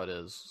 it's how it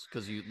is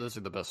because those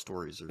are the best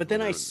stories. But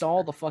then I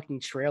saw the fucking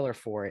trailer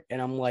for it,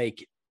 and I'm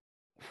like,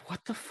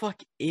 what the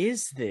fuck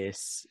is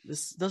this?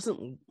 This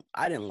doesn't.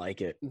 I didn't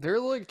like it.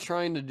 They're like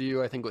trying to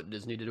do, I think, what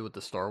Disney did with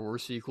the Star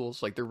Wars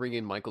sequels. Like, they're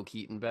bringing Michael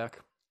Keaton back.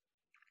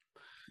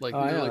 Like, Oh,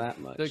 I they're know like,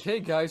 that much. they're like, hey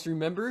guys,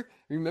 remember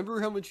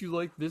how much you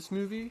like this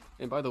movie?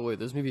 And by the way,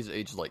 this movie's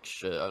aged like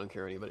shit. I don't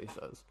care what anybody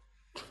says.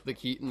 The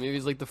Keaton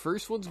movies, like the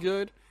first one's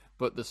good,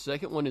 but the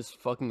second one is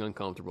fucking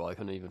uncomfortable. I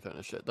couldn't even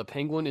finish it. The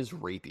Penguin is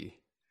rapey.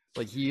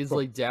 Like, he is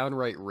like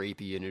downright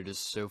rapey, and it is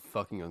so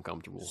fucking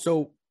uncomfortable.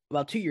 So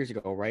about 2 years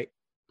ago, right?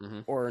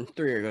 Mm-hmm. Or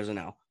 3 years ago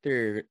now.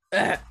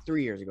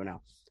 3 years ago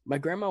now. My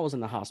grandma was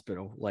in the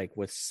hospital, like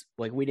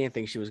we didn't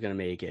think she was gonna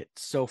make it.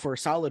 So for a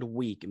solid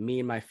week, me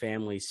and my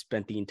family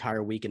spent the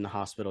entire week in the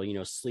hospital,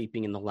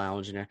 sleeping in the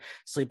lounge and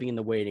sleeping in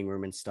the waiting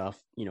room and stuff,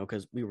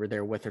 because we were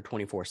there with her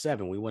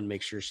 24/7. We wanted to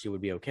make sure she would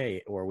be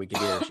okay, or we could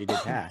get her if she did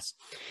pass.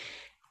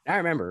 I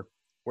remember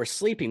we're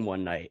sleeping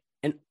one night,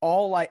 and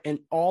all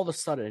of a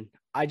sudden,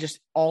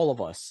 all of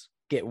us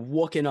get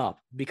woken up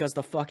because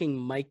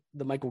the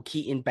Michael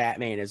Keaton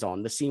Batman is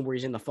on the scene where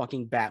he's in the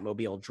fucking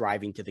Batmobile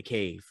driving to the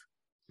cave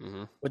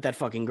with that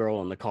fucking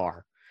girl in the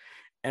car.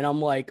 And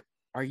I'm like,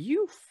 are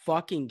you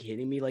fucking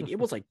kidding me? Like, it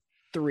was like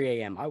 3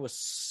 a.m. I was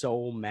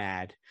so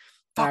mad.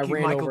 Fuck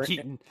you, Michael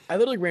Keaton. I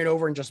literally ran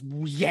over and just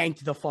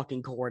yanked the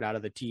fucking cord out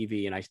of the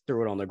TV and I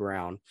threw it on the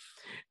ground.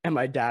 And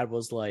my dad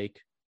was like,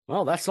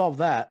 well, that solved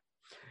that.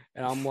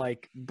 And I'm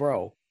like,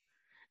 bro.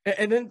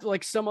 And then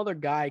like some other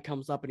guy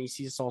comes up and he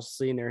sees us all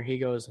sitting there. He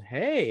goes,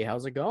 hey,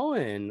 how's it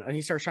going? And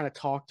he starts trying to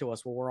talk to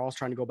us while we're all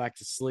trying to go back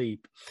to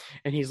sleep.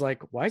 And he's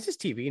like, why is this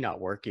TV not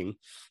working?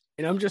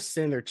 And I'm just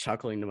sitting there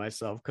chuckling to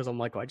myself because I'm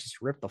like, I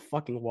just ripped the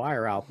fucking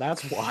wire out.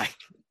 That's why.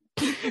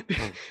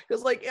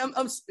 Because like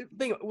I'm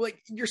thinking, like,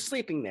 you're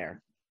sleeping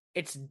there.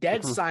 It's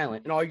dead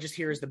silent, and all you just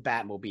hear is the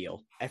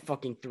Batmobile at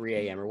fucking 3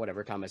 a.m. or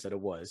whatever time I said it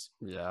was.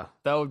 Yeah,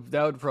 that would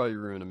probably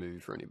ruin a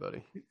movie for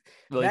anybody.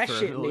 Like, that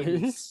shit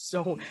made me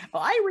so.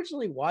 I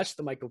originally watched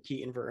the Michael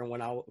Keaton version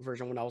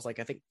when I was like,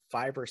 I think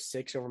 5 or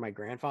 6 over my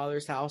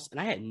grandfather's house, and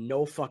I had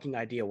no fucking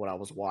idea what I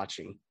was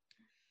watching.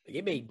 Like,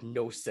 it made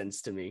no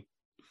sense to me.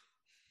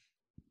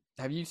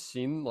 Have you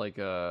seen like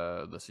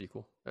the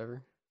sequel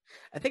ever?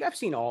 I think I've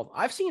seen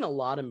a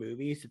lot of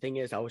movies. The thing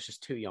is, I was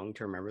just too young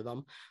to remember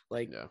them.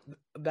 Like,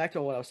 back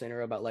to what I was saying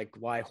earlier about like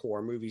why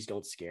horror movies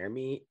don't scare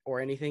me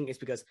or anything, is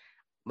because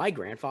my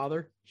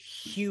grandfather,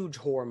 huge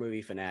horror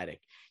movie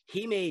fanatic,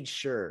 he made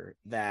sure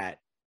that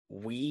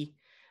we,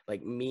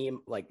 like me,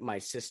 like my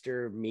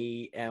sister,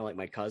 me, and like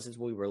my cousins,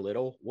 when we were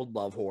little, would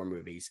love horror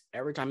movies.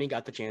 Every time he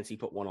got the chance, he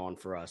put one on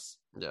for us.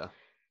 Yeah.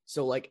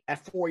 So like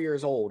at 4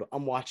 years old,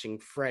 I'm watching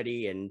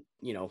Freddy and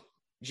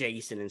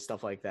Jason and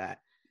stuff like that.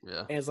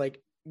 Yeah. And it's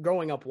like,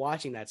 growing up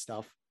watching that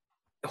stuff,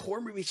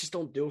 horror movies just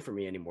don't do it for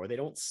me anymore. They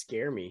don't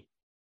scare me.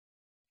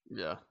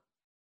 Yeah.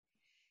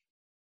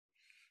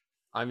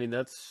 I mean,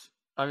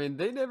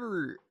 they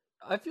never.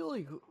 I feel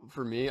like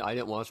for me, I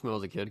didn't watch them when I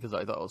was a kid because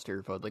I thought I was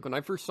terrified. Like when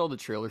I first saw the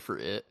trailer for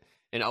it,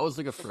 and I was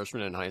like a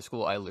freshman in high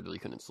school, I literally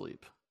couldn't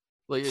sleep.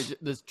 Like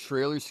this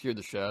trailer scared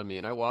the shit out of me,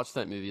 and I watched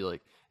that movie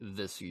like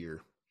this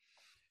year,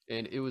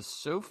 and it was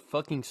so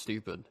fucking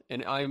stupid.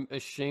 And I'm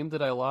ashamed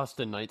that I lost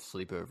a night's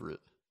sleep over it.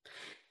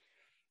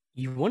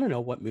 You want to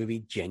know what movie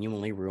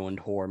genuinely ruined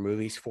horror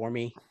movies for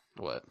me?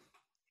 What?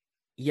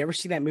 You ever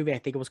see that movie? I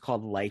think it was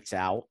called Lights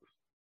Out.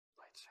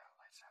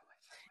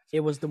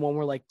 It was the one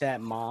where like that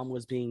mom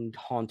was being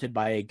haunted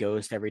by a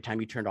ghost. Every time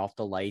you turned off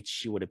the lights,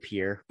 she would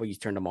appear, but you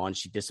turned them on,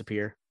 she'd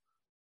disappear.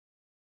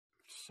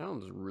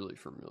 Sounds really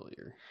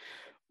familiar.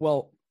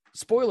 Well,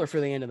 spoiler for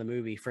the end of the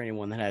movie for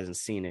anyone that hasn't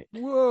seen it.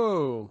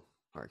 Whoa!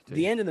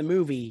 The end of the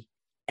movie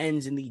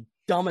ends in the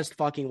dumbest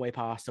fucking way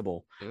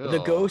possible. Ew.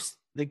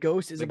 The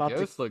ghost is the about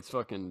ghost looks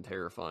fucking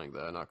terrifying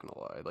though, not gonna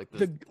lie. Like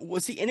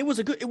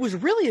it was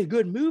really a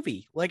good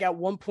movie. Like at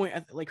one point,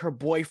 like her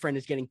boyfriend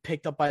is getting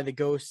picked up by the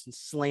ghost and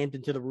slammed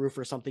into the roof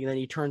or something, and then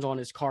he turns on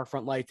his car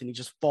front lights and he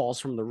just falls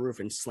from the roof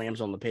and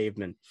slams on the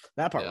pavement.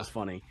 That part was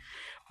funny.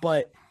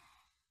 But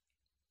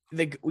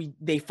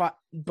they fought,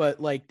 but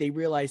like they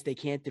realize they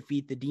can't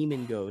defeat the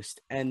demon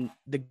ghost, and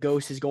the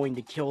ghost is going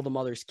to kill the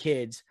mother's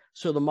kids.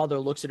 So the mother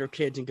looks at her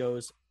kids and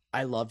goes,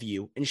 "I love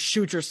you," and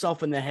shoots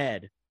herself in the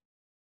head.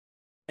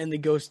 And the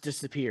ghost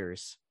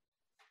disappears.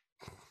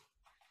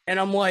 And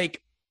I'm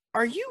like,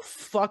 are you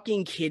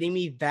fucking kidding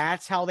me?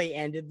 That's how they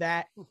ended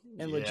that?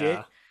 And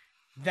legit,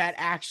 that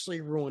actually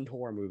ruined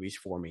horror movies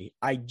for me.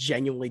 I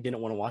genuinely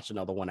didn't want to watch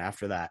another one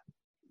after that.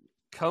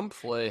 Come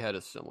Play had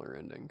a similar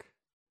ending.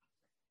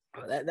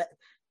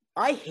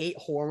 I hate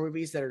horror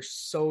movies that are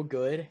so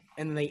good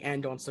and then they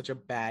end on such a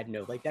bad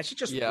note. Like that shit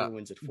just Yeah,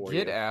 ruins it for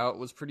Get you. Out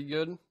was pretty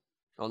good.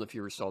 I don't know if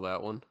you ever saw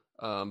that one.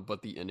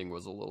 But the ending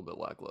was a little bit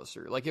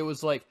lackluster. Like but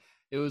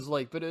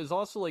it was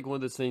also like one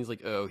of those things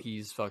like, oh,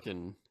 he's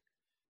fucking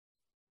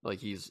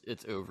like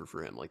it's over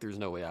for him. Like there's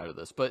no way out of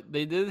this. But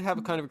they did have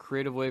a kind of a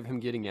creative way of him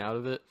getting out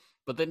of it.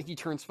 But then he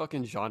turns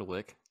fucking John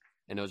Wick,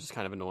 and it was just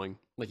kind of annoying.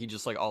 Like he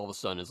just like all of a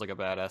sudden is like a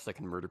badass that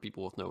can murder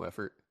people with no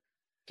effort.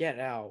 Get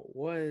Out.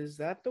 Was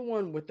that the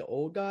one with the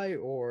old guy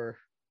or?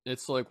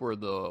 It's like where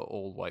the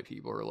old white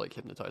people are like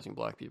hypnotizing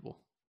black people.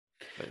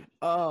 But,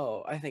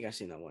 Oh, I think I've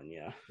seen that one.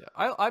 Yeah.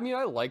 yeah, I mean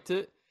I liked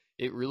it.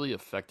 It really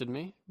affected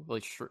me.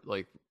 But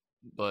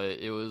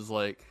it was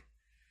like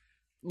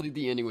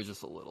the ending was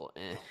just a little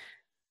eh.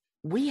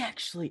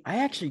 I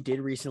actually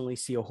did recently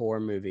see a horror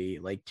movie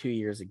like 2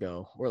 years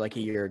ago or like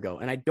a year ago,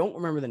 and I don't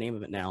remember the name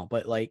of it now,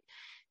 but like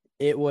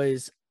it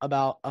was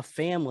about a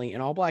family,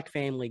 an all black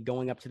family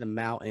going up to the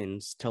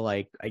mountains to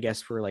like, I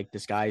guess for like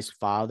this guy's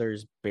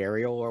father's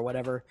burial or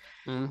whatever.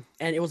 Mm.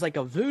 And it was like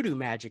a voodoo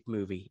magic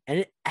movie, and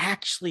it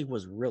actually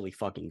was really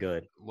fucking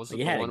good. Was Like,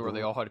 it the one where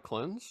they all had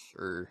cleanse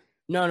or?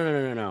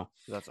 No.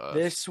 That's us.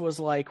 This was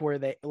like where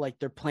they like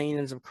their plane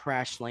ends up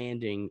crash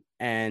landing,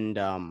 and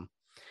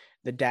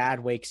the dad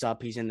wakes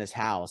up, he's in this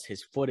house,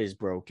 his foot is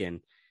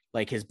broken,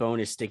 like his bone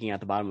is sticking out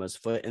the bottom of his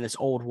foot, and this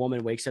old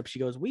woman wakes up, she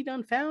goes, we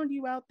done found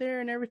you out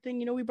there and everything,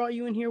 you know, we brought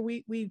you in here,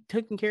 we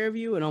taken care of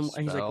you. And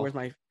he's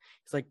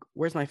like,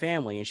 where's my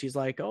family? And she's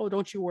like, oh,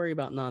 don't you worry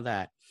about none of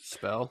that.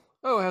 Spell.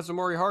 Oh, it has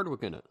Amari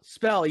Hardwick in it.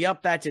 Spell.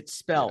 Yep, that's it.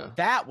 Spell. Yeah.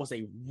 That was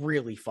a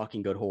really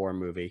fucking good horror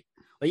movie.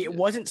 Like it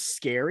wasn't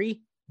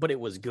scary, but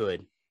it was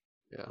good.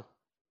 Yeah.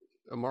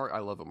 I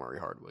love Amari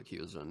Hardwick. He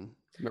was in.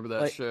 Remember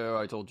that show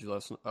I told you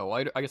last night? Oh,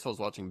 I guess I was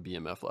watching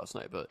BMF last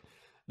night, but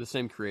the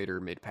same creator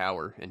made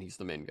Power, and he's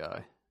the main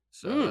guy.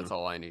 So that's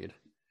all I need.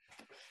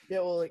 Yeah,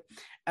 well, like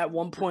at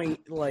one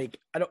point, like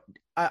I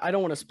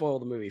don't want to spoil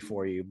the movie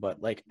for you,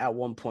 but like at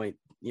one point,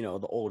 you know,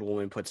 the old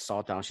woman puts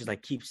salt down. She's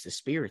like, keeps the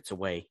spirits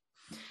away,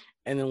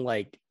 and then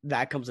like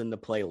that comes into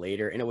play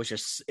later, and it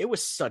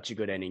was such a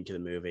good ending to the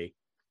movie.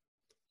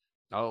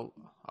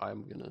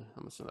 I'm gonna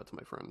send that to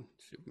my friend.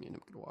 See if me and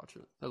him can watch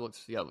it. It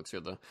looks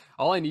good though.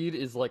 All I need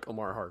is like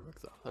Omar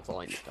Hardwick though. That's all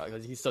I need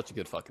because he's such a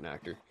good fucking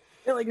actor.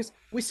 Yeah, like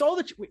we saw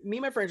me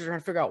and my friends were trying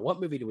to figure out what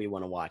movie do we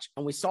want to watch,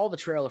 and we saw the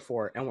trailer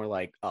for it, and we're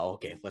like, oh,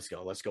 okay, let's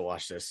go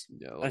watch this.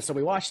 Yeah, and so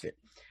we watched it.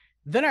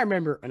 Then I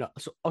remember,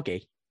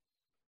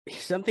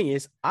 something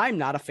is, I'm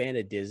not a fan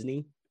of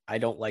Disney. I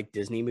don't like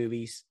Disney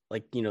movies,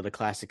 like, you know, the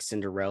classic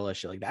Cinderella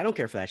shit like that. I don't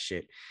care for that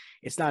shit.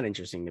 It's not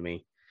interesting to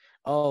me.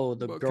 Oh,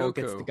 the girl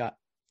gets the guy.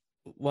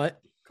 What?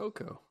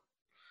 Coco.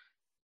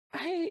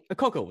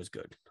 Coco was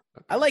good.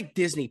 Okay. I like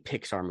Disney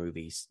Pixar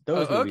movies.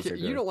 Those movies are good.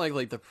 You don't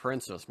like the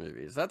princess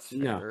movies. That's fair.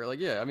 No. Like,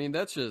 yeah, I mean,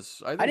 that's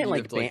just. I didn't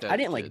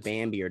like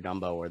Bambi or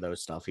Dumbo or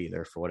those stuff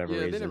either for whatever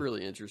reason. Yeah, they didn't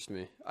really interest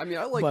me. I mean,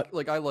 I like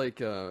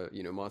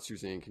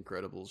Monsters Inc.,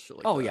 Incredibles, shit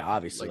like that. Oh yeah,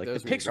 obviously, like the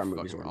Pixar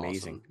movies were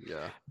amazing. Awesome.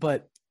 Yeah,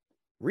 but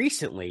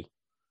recently,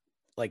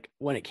 like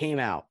when it came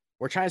out,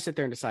 we're trying to sit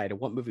there and decide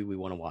what movie we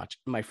want to watch.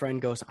 My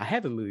friend goes, I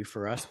have a movie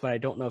for us, but I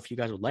don't know if you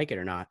guys would like it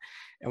or not.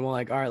 And we're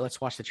like, all right, let's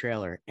watch the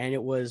trailer. And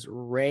it was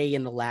Ray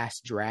and the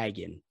Last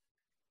Dragon.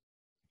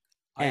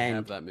 I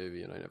have that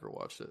movie and I never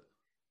watched it.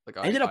 Like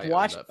I ended up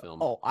watching that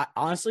film. Oh, I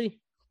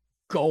honestly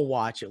go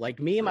watch it. Like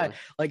me and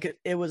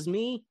it was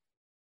me,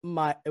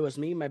 my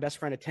best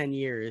friend of 10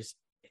 years.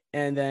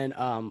 And then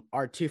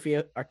our two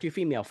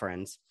female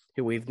friends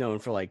who we've known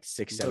for like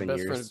 6-7 years. The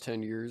best friend of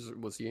 10 years,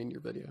 was he in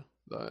your video?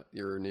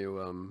 Your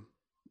new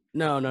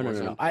No.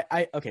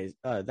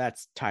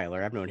 That's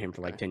Tyler. I've known him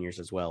for like 10 years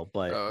as well,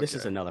 but this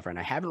is another friend.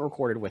 I haven't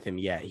recorded with him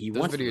yet. He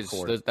wants to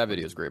record. That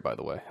video is great, by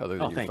the way. Other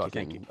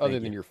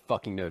than your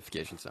fucking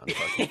notification sound.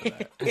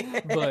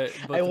 but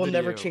I will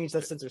never change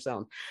that censor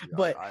sound.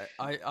 But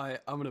I'm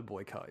gonna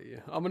boycott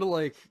you. I'm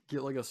gonna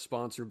get a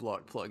sponsor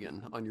block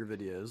plugin on your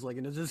videos,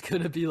 and it's just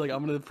gonna be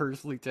I'm gonna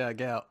personally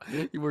tag out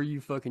where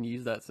you fucking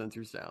use that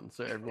censor sound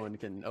so everyone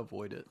can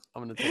avoid it.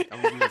 I'm gonna do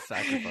a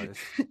sacrifice.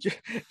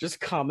 Just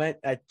comment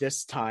at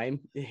this time.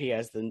 He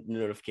has the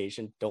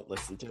notification. Don't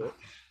listen to it.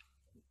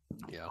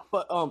 Yeah,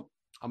 but I'll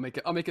make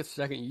a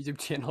second YouTube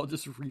channel. I'll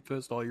just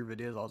repost all your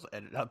videos. I'll just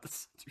edit out the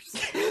censors.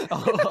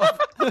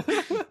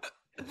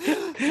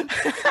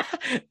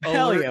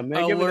 Hell yeah,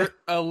 man!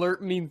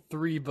 AlertMean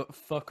 3, but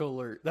fuck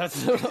alert.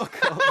 That's what I'll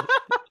call it.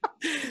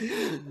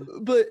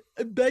 But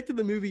back to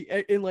the movie,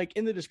 and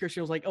in the description,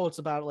 it was like, oh, it's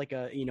about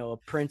a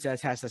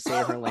princess has to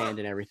save her land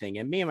and everything.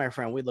 And me and my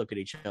friend, we look at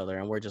each other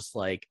and we're just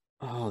like,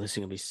 oh, this is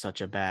gonna be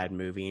such a bad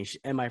movie.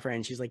 And my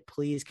friend, she's like,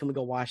 please, can we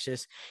go watch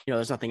this?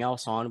 There's nothing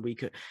else on. We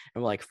could.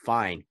 And we're like,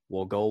 fine,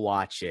 we'll go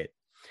watch it.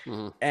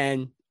 Mm-hmm.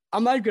 And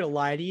I'm not gonna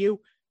lie to you.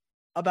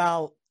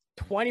 About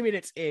 20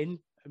 minutes in,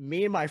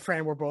 me and my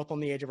friend were both on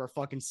the edge of our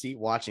fucking seat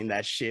watching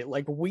that shit.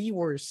 Like, we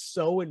were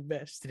so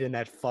invested in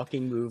that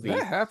fucking movie.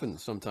 That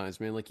happens sometimes,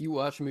 man. Like, you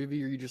watch a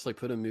movie or you just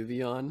put a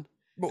movie on.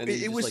 And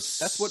it was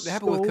that's what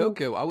happened with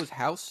Coco. I was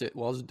house sit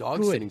while I was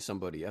dog sitting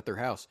somebody at their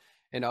house.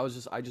 and I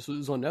just it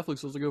was on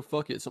Netflix. I was like, oh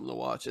fuck it, it's something to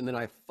watch, and then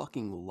I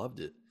fucking loved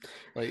it.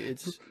 Like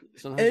it's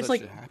sometimes it's that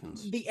like shit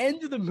happens. the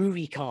end of the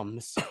movie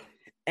comes,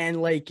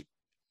 and like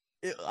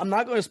I'm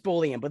not going to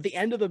spoil the end, but the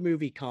end of the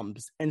movie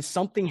comes and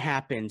something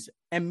happens,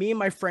 and me and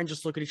my friend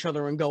just look at each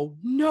other and go,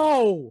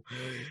 "No,"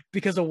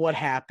 because of what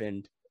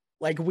happened.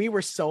 Like we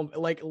were so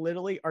like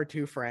literally our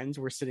two friends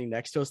were sitting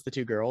next to us, the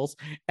two girls,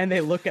 and they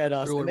look at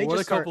us They're and like, they what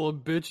just a couple of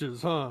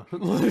bitches, huh?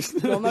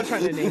 well, I'm not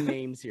trying to name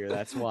names here.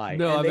 That's why.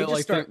 No, And I they meant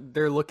just like start.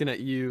 they're looking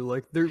at you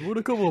like they're what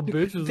a couple of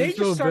bitches. They're They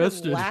so just started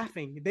invested.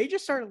 laughing. They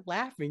just started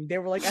laughing. They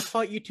were like, "I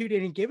thought you two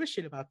didn't give a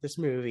shit about this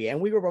movie,"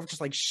 and we were both just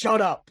like,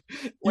 "Shut up!"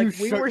 Like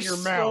we were your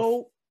so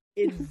mouth.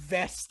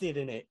 invested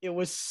in it. It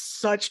was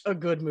such a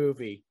good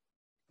movie.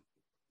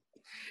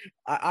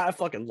 I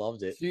fucking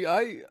loved it. See,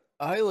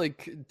 I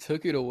like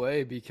took it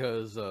away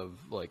because of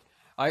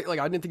I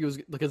didn't think it was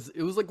because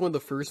it was like one of the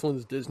first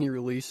ones Disney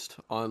released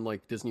on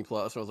like Disney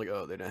Plus. I was like,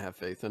 oh, they didn't have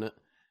faith in it.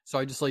 So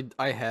I just like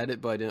I had it,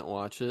 but I didn't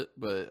watch it.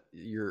 But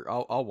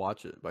I'll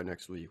watch it by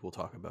next week. We'll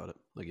talk about it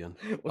again.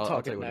 We'll I'll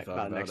talk tell you what I thought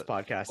about about next it.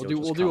 podcast.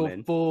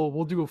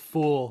 We'll do a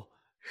full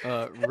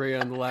Ray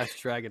on the Last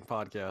Dragon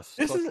podcast.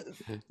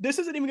 This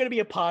isn't even going to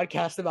be a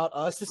podcast about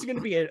us. This is going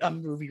to be a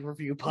movie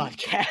review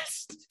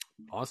podcast.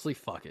 Honestly,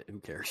 fuck it. Who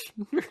cares?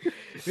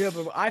 Yeah,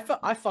 but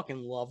I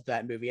fucking loved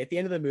that movie. At the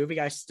end of the movie,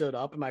 I stood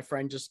up and my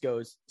friend just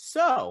goes,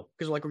 "So,"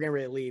 because like we're getting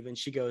ready to leave, and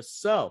she goes,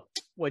 "So,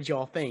 what'd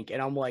y'all think?"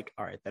 And I'm like,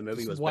 "All right, that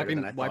movie was better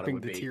than I thought it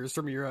would be." Tears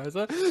from your eyes.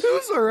 It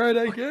was all right,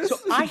 I guess. So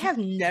I have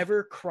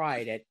never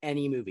cried at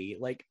any movie.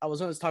 Like I was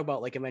going to talk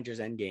about like Avengers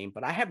Endgame,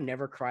 but I have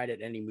never cried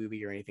at any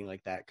movie or anything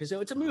like that because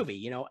it's a movie.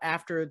 You know,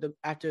 after the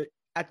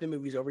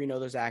movie's over, you know,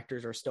 those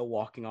actors are still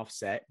walking off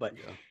set. But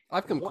yeah,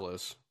 I've come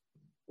close.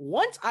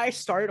 Once I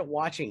started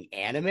watching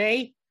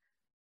anime,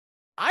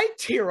 I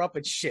tear up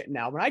at shit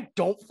now, but I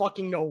don't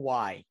fucking know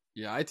why.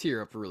 Yeah, I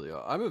tear up really.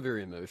 I'm a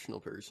very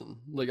emotional person.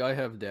 Like I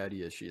have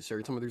daddy issues. So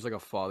every time there's like a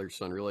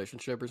father-son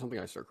relationship or something,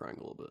 I start crying a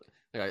little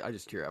bit. Like I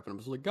just tear up, and I'm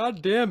just like,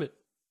 God damn it!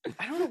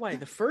 I don't know why.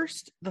 The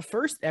first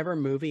ever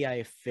movie I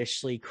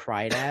officially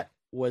cried at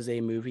was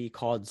a movie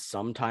called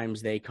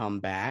Sometimes They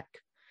Come Back.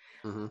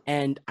 Mm-hmm.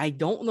 And I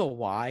don't know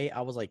why.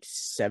 I was like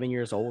 7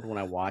 years old when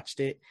I watched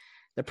it.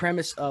 The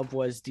premise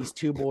was these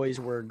two boys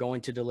were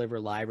going to deliver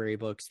library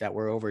books that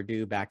were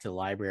overdue back to the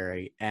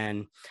library.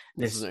 And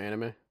this is an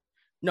anime?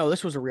 No,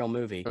 this was a real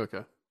movie.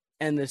 Okay.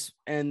 And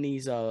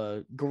these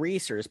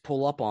greasers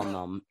pull up on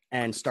them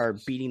and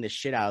start beating the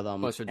shit out of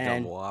them. Bunch of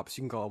dumb wops.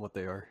 You can call them what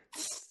they are.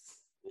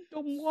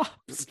 Dumb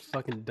wops.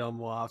 Fucking dumb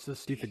wops. Those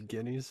stupid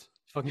guineas.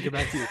 Fucking get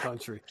back to your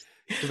country.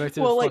 Go back to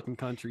the fucking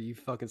country, you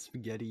fucking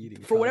spaghetti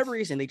eating. For whatever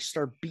reason, they just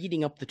start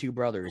beating up the two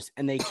brothers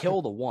and they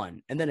kill the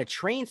one. And then a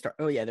train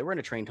oh yeah, they were in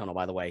a train tunnel,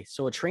 by the way.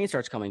 So a train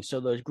starts coming. So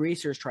those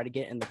greasers try to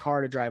get in the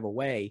car to drive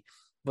away.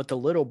 But the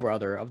little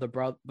brother,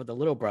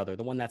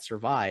 the one that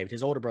survived,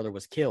 his older brother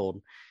was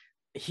killed.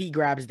 He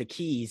grabs the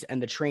keys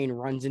and the train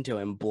runs into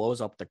him and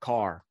blows up the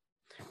car.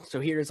 So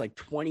here's like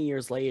 20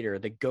 years later,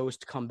 the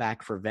ghosts come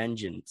back for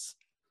vengeance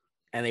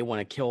and they want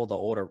to kill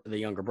the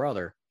younger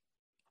brother.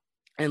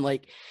 And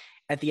like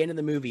at the end of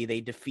the movie, they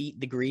defeat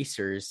the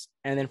greasers.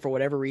 And then for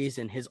whatever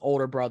reason, his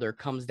older brother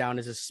comes down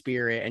as a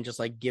spirit and just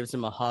like gives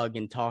him a hug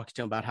and talks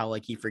to him about how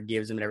like he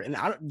forgives him and everything.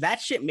 And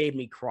that shit made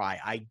me cry.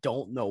 I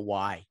don't know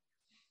why.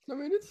 I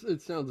mean,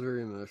 it sounds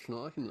very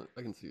emotional. I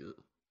can see it.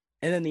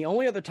 And then the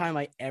only other time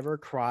I ever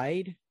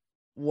cried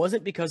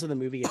wasn't because of the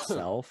movie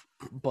itself,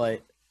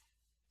 but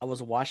I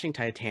was watching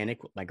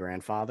Titanic with my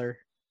grandfather,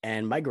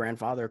 and my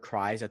grandfather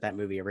cries at that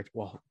movie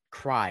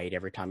cried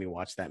every time he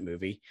watched that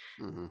movie.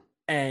 Mm-hmm.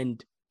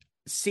 And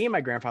seeing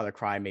my grandfather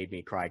cry made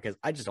me cry because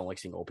I just don't like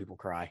seeing old people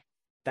cry.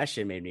 That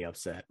shit made me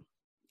upset.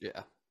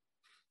 Yeah.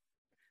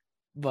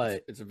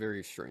 But it's a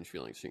very strange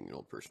feeling seeing an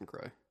old person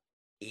cry.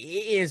 It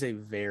is a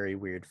very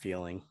weird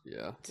feeling.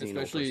 Yeah,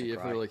 especially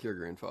if they're like your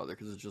grandfather,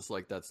 because it's just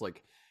like that's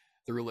like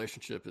the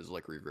relationship is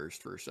like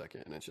reversed for a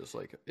second, and it's just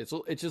like it's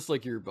just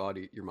like your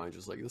mind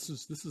just like this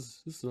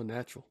is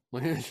unnatural.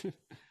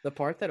 The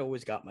part that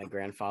always got my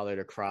grandfather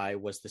to cry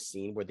was the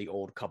scene where the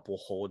old couple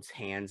holds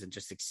hands and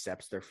just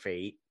accepts their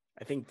fate.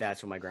 I think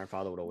that's when my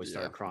grandfather would always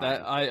start crying.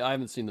 I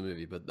haven't seen the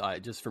movie,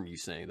 but just from you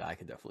saying that, I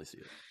could definitely see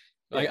it.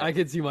 Yeah. I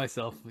could see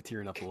myself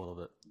tearing up a little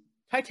bit.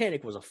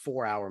 Titanic was a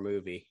 4-hour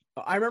movie.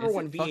 I remember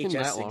when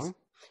VHS.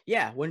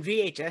 Yeah, when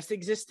VHS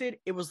existed,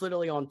 it was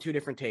literally on 2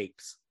 different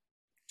tapes.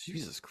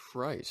 Jesus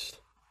Christ.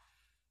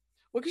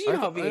 Well, because you know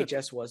how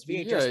VHS was.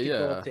 VHS could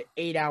go up to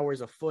 8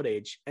 hours of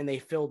footage, and they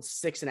filled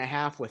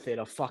 6.5 with it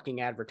of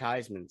fucking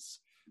advertisements.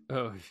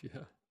 Oh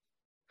yeah.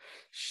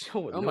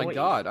 Oh my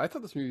god! I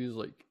thought this movie was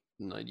like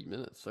 90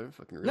 minutes. I didn't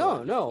fucking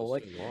realize. No.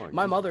 Like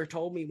my mother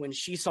told me when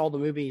she saw the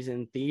movies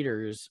in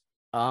theaters.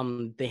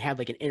 They had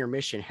like an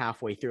intermission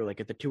halfway through, like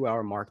at the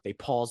 2-hour mark, they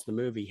paused the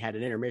movie, had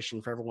an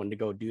intermission for everyone to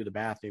go do the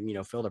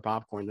bathroom, fill their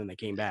popcorn, then they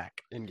came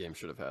back. Endgame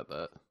should have had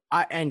that.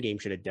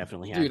 Endgame should have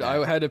definitely had that. Dude,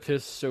 I had to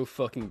piss so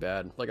fucking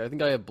bad. Like, I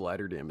think I had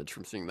bladder damage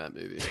from seeing that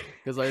movie.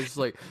 Because I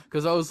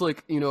was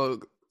like,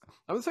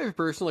 I'm the type of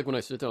person, like, when I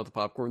sit down with the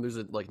popcorn, there's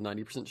a, like,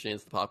 90%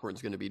 chance the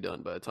popcorn's going to be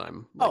done by the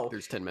time, like,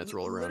 there's 10 minutes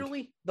roll around.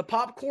 Literally, the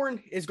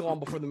popcorn is gone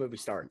before the movie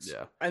starts.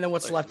 Yeah. And then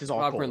what's Like, left is all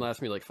popcorn cold.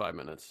 lasts me, like, 5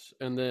 minutes.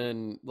 And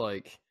then,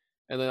 like,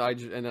 and then I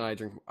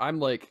drink, I have,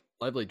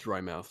 like, dry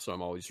mouth, so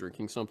I'm always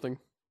drinking something.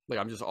 Like,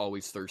 I'm just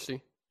always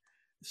thirsty.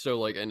 So,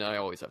 like, and I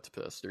always have to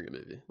piss during a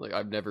movie. Like,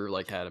 I've never,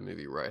 like, had a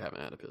movie where I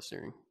haven't had a piss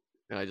during.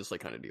 And I just,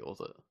 like, kind of deal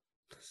with it.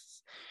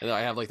 And then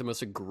I have, like, the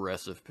most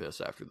aggressive piss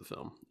after the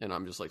film. And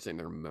I'm just, like, sitting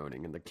there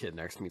moaning. And the kid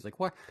next to me is like,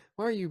 why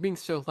are you being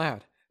so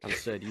loud? I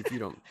said,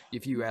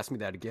 if you ask me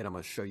that again, I'm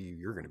going to show you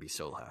you're going to be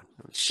so loud.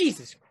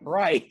 Jesus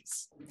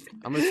Christ.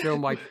 I'm going to show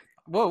my,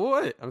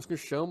 what? I'm just going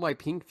to show my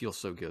pink feels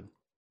so good.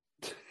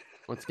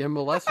 Let's give him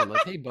a lesson.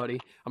 Like, hey, buddy,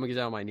 I'm going to get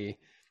down on my knee.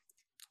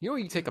 You know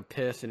when you take a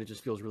piss and it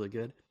just feels really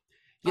good?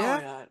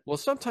 Yeah. Oh, well,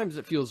 sometimes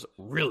it feels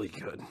really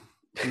good.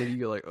 And then you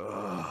go like,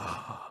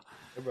 ugh.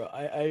 Bro,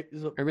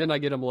 and then I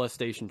get a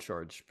molestation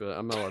charge, but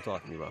I'm not allowed to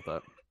talk to me about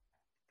that.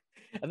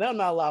 And then I'm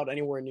not allowed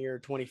anywhere near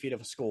 20 feet of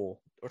a school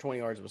or 20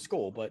 yards of a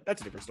school, but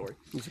that's a different story.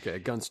 It's okay. A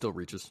gun still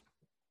reaches.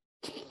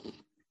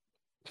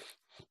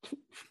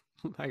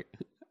 All right.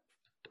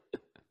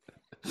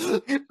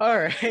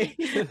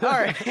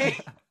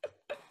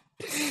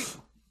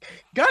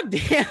 God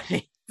damn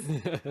it.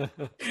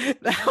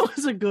 That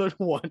was a good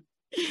one.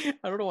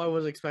 I don't know why I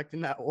was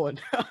expecting that one.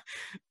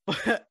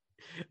 But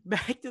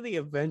back to the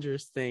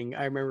Avengers thing.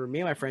 I remember me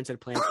and my friends had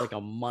planned for like a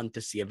month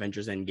to see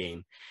Avengers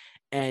Endgame.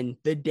 And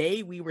the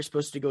day we were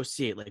supposed to go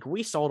see it, like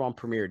we saw it on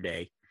premiere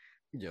day.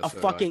 Yes,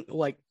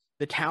 like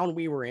the town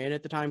we were in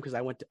at the time, because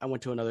I went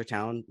to another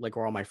town, like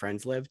where all my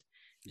friends lived.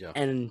 Yeah.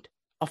 And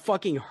a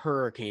fucking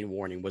hurricane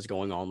warning was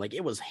going on. Like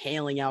it was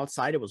hailing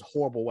outside. It was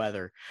horrible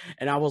weather.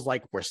 And I was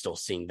like, we're still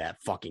seeing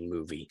that fucking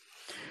movie.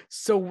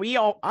 So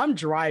I'm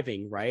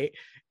driving, right?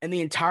 And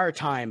the entire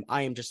time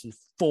I am just in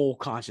full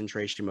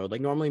concentration mode.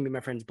 Like normally me and my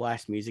friends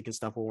blast music and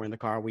stuff when we're in the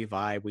car. We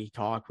vibe, we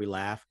talk, we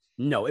laugh.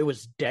 No, it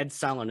was dead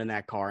silent in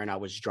that car. And I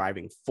was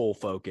driving full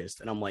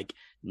focused. And I'm like,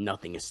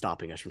 nothing is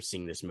stopping us from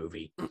seeing this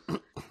movie.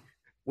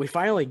 We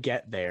finally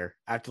get there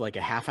after like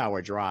a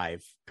half-hour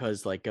drive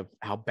because like of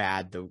how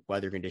bad the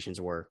weather conditions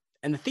were.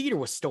 And the theater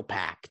was still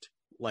packed.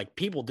 Like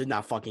people did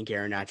not fucking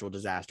care a natural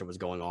disaster was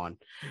going on.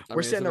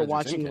 We're sitting there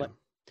watching like,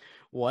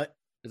 what?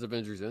 It's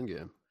Avengers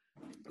Endgame.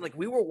 Like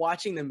we were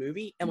watching the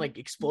movie and like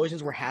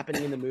explosions were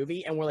happening in the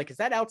movie. And we're like, is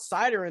that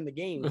outside or in the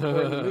game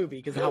or in the movie?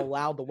 Because of how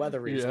loud the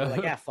weather is. Yeah. We're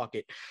like, fuck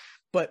it.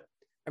 But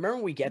I remember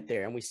when we get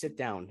there and we sit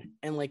down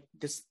and like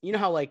this, you know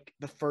how like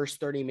the first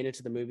 30 minutes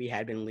of the movie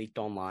had been leaked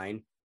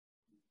online?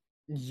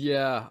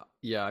 Yeah,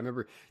 I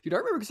remember. Dude, I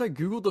remember because I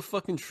Googled the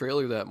fucking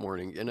trailer that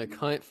morning and a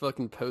cunt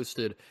fucking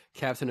posted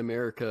Captain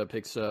America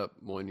picks up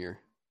Mjolnir.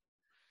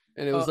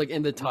 And it was like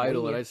in the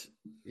title Mjolnir.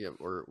 And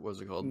or what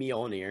was it called?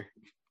 Mjolnir.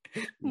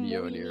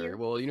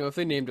 Well, you know, if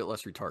they named it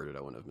less retarded,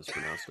 I wouldn't have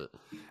mispronounced it.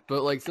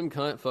 But like some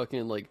cunt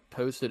fucking like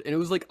posted and it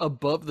was like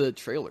above the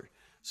trailer.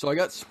 So I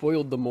got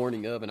spoiled the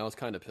morning of and I was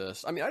kind of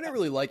pissed. I mean, I didn't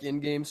really like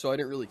Endgame, so I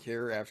didn't really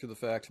care after the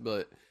fact,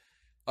 but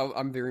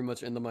I'm very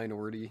much in the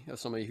minority of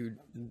somebody who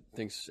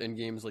thinks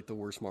Endgame is like the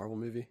worst Marvel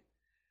movie.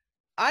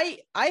 I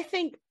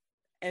think,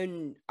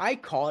 and I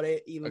caught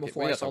it even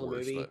before I saw the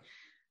movie. But...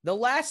 The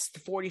last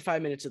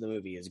 45 minutes of the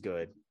movie is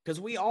good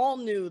because we all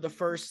knew the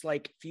first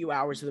like few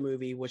hours of the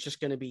movie was just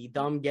going to be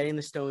them getting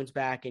the stones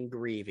back and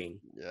grieving.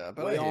 Yeah,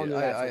 but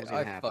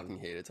I fucking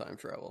hated time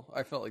travel.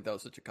 I felt like that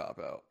was such a cop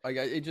out.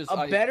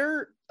 A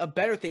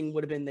better thing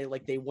would have been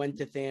they went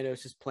to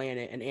Thanos'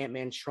 planet and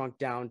Ant-Man shrunk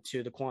down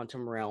to the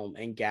quantum realm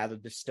and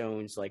gathered the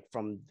stones like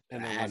from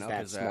and then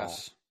that small.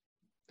 Ass.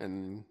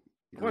 And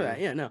or that,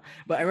 yeah, no.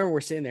 But I remember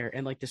we're sitting there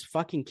and like this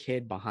fucking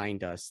kid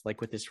behind us,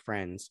 like with his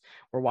friends,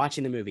 we're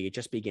watching the movie. It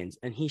just begins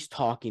and he's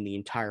talking the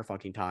entire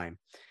fucking time.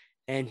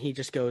 And he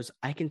just goes,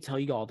 I can tell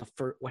you all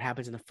what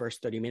happens in the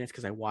first 30 minutes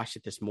because I watched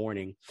it this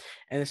morning.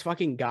 And this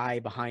fucking guy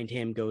behind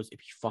him goes,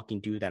 if you fucking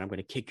do that, I'm going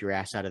to kick your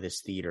ass out of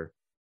this theater.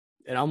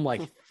 And I'm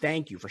like,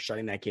 thank you for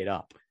shutting that kid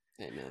up.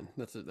 Hey, man,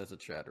 that's a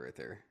chat right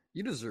there.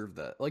 You deserve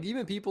that. Like,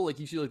 even people, like,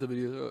 you see, like, the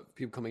video of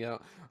people coming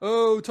out,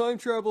 oh, time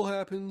travel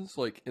happens,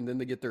 like, and then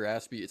they get their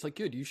ass beat. It's like,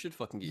 good, you should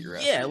fucking get your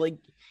ass beat. Yeah, like,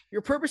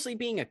 you're purposely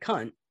being a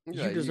cunt.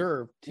 Yeah, you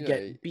deserve to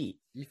get beat.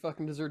 You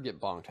fucking deserve to get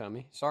bonked,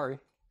 homie. Sorry.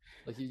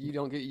 Like, you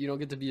don't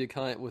get to be a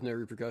cunt with no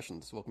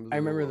repercussions. Welcome to the I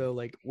remember, though,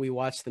 like, we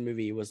watched the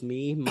movie. It was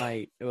me,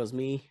 my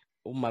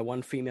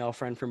one female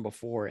friend from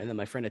before, and then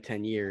my friend of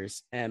 10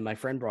 years. And my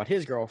friend brought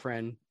his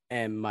girlfriend.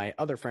 And my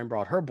other friend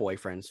brought her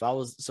boyfriend. So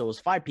it was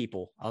 5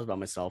 people. I was by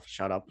myself.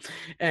 Shut up.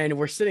 And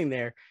we're sitting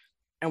there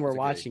and we're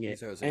watching it.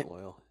 These hoes ain't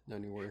loyal. No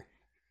need worry.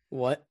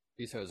 What?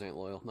 These hoes ain't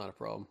loyal. Not a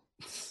problem.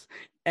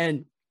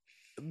 And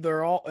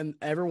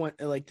everyone,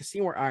 like the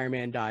scene where Iron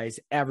Man dies,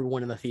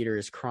 everyone in the theater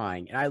is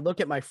crying. And I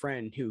look at my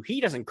friend he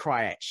doesn't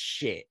cry at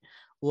shit.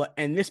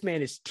 And this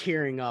man is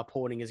tearing up,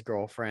 holding his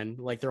girlfriend.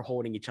 Like they're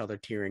holding each other,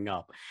 tearing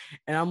up.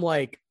 And I'm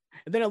like,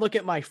 and then I look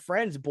at my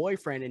friend's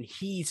boyfriend and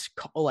he's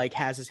like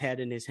has his head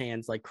in his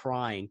hands, like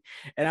crying.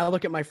 And I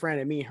look at my friend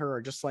and me and her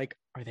are just like,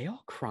 are they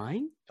all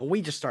crying? And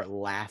we just start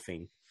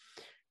laughing.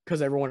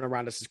 because everyone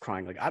around us is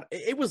crying. Like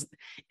it was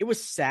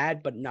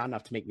sad, but not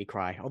enough to make me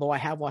cry. Although I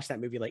have watched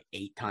that movie like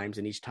 8 times,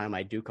 and each time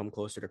I do come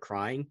closer to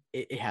crying,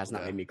 it has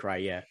not made me cry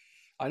yet.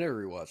 I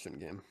never rewatched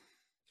Endgame.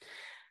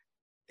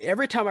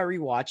 Every time I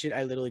rewatch it,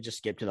 I literally just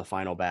skip to the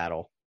final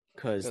battle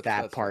because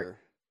that part fair.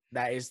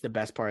 that is the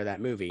best part of that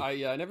movie.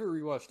 I never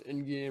rewatched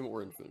Endgame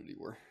or Infinity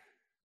War.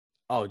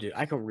 Oh, dude,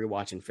 I can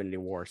rewatch Infinity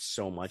War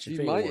so much. See,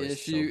 Infinity my War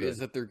issue so is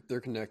that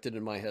they're connected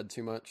in my head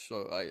too much.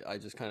 So I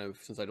just kind of,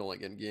 since I don't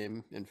like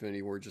Endgame,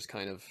 Infinity War just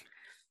kind of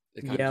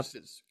just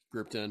is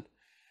gripped in.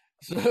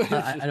 So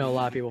I know a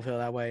lot of people feel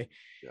that way.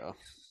 Yeah.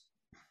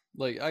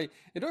 Like don't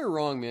get me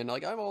wrong, man.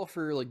 Like I'm all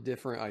for like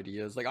different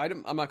ideas. Like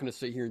I'm not gonna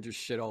sit here and just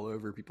shit all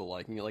over people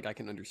liking it. Like I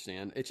can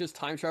understand. It's just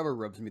time travel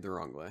rubs me the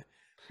wrong way.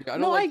 Like, I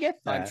don't like I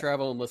get time that.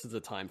 travel unless it's a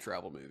time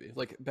travel movie.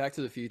 Like Back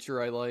to the Future,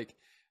 I like.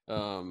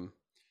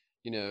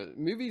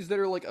 Movies that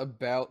are like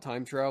about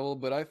time travel.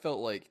 But I felt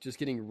like just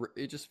getting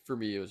it. Just for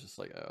me, it was just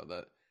like, oh,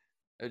 that.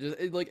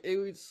 It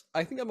was.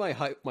 I think my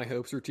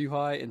hopes were too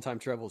high, and time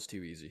travel is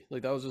too easy.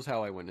 Like that was just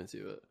how I went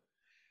into it.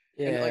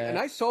 Yeah. And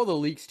I saw the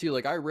leaks too.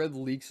 Like I read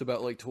leaks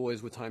about like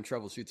toys with time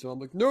travel suits, so I'm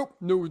like, nope,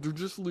 no, they're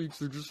just leaks,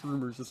 they're just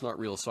rumors, it's not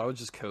real. So I was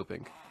just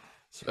coping.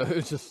 So it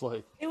was just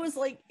like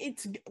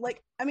it's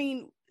like I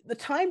mean, the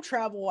time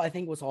travel I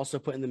think was also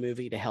put in the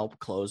movie to help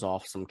close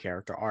off some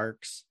character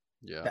arcs.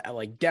 Yeah.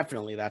 Like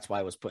definitely that's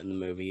why it was put in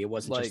the movie. It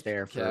wasn't like just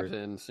there for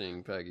Captain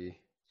seeing Peggy.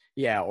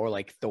 Yeah, or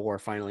like Thor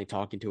finally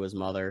talking to his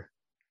mother.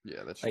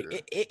 Yeah, that's like true.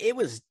 It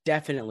was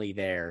definitely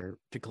there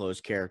to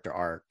close character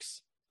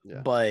arcs.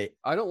 Yeah. But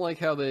I don't like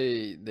how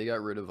they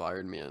got rid of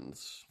Iron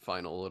Man's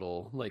final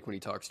little, like when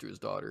he talks to his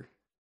daughter.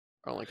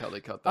 I don't like how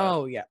they cut that.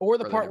 Oh yeah, or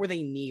the part where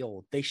they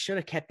kneel. They should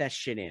have kept that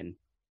shit in.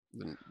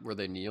 Where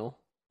they kneel?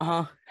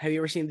 Have you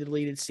ever seen the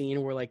deleted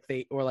scene where like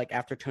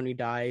after Tony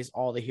dies,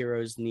 all the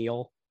heroes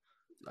kneel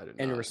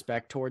in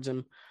respect towards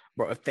him?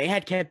 Bro, if they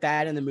had kept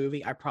that in the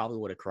movie, I probably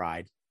would have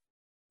cried.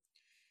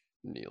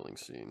 Kneeling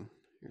scene.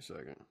 Here a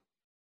second.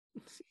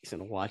 He's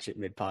gonna watch it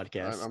mid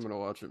podcast. I'm gonna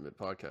watch it mid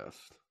podcast.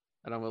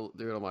 And I'm gonna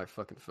do it on my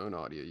fucking phone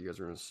audio. You guys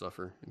are gonna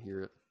suffer and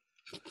hear it.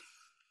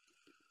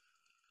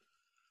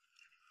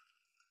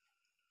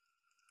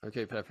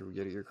 Okay, Pepper, we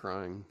get it. You're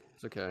crying.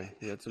 It's okay.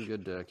 You had some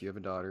good dick. You have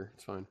a daughter.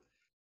 It's fine.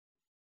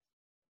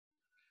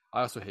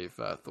 I also hate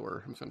Fat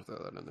Thor. I'm just gonna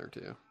throw that in there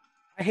too.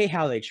 I hate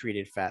how they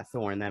treated Fat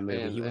Thor in that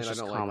movie. He was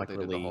just comic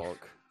relief. Did the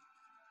Hulk.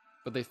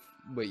 But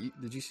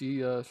did you see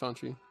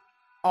Shang-Chi?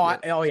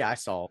 Oh yeah, I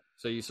saw it.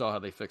 So you saw how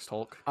they fixed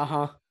Hulk?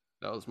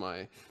 That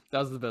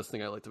was the best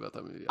thing I liked about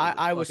that movie.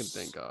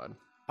 Thank God.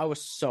 I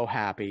was so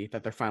happy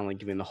that they're finally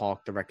giving the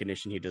Hulk the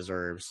recognition he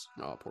deserves.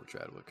 Oh, poor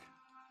Chadwick.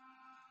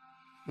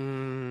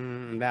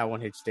 That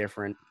one hits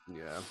different.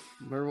 Yeah,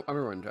 I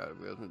remember when Chadwick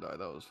Boseman died.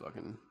 That was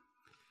fucking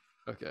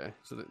okay.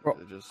 So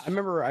I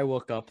remember I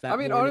woke up that.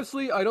 morning.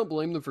 Honestly, I don't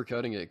blame them for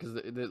cutting it because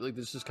like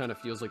this just kind of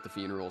feels like the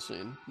funeral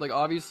scene. Like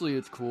obviously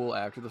it's cool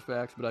after the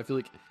fact, but I feel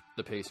like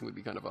the pacing would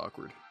be kind of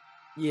awkward.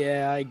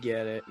 Yeah, I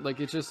get it. Like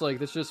it's just like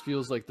this just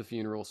feels like the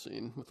funeral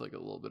scene with like a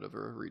little bit of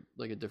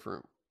a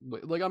different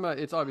way. Like I'm not.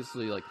 It's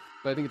obviously like,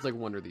 but I think it's like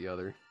one or the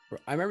other.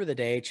 I remember the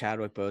day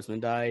Chadwick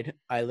Boseman died.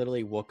 I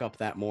literally woke up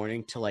that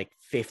morning to like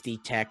 50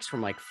 texts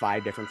from like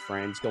 5 different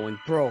friends going,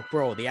 bro,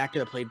 the actor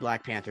that played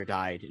Black Panther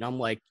died. And I'm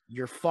like,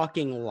 you're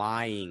fucking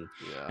lying.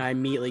 Yeah. And I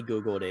immediately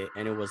Googled it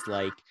and it was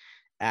like,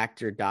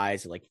 actor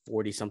dies at like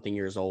 40 something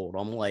years old.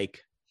 I'm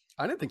like,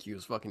 I didn't think he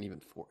was fucking even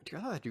 40. I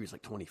thought that dude was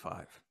like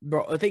 25.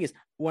 Bro, the thing is,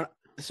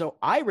 so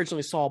I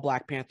originally saw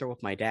Black Panther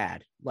with my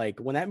dad. Like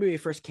when that movie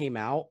first came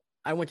out,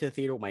 I went to the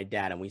theater with my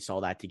dad and we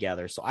saw that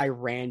together. So I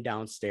ran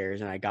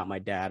downstairs and I got my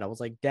dad. I was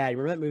like, Dad,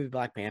 remember that movie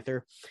Black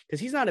Panther? Because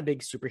he's not a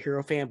big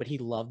superhero fan, but he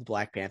loved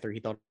Black Panther. He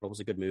thought it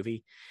was a good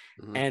movie.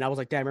 Mm-hmm. And I was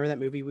like, Dad, remember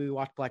that movie we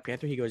watched Black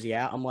Panther? He goes,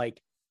 yeah. I'm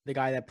like, the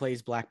guy that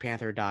plays Black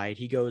Panther died.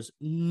 He goes,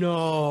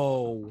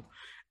 no.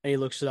 And he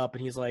looks it up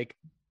and he's like,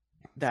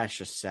 that's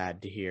just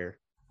sad to hear.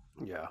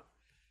 Yeah.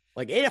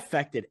 Like it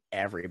affected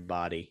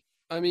everybody.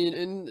 I mean,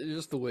 and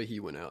just the way he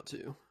went out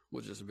too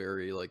was just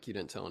very like he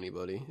didn't tell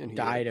anybody, and he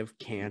died of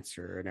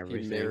cancer and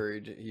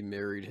everything. He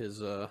married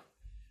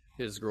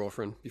his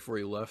girlfriend before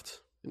he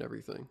left and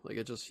everything. Like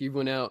it just he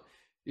went out.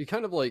 He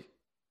kind of like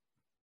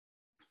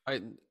I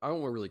don't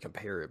want to really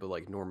compare it, but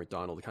like Norm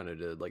Macdonald kind of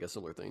did like a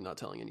similar thing, not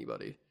telling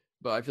anybody.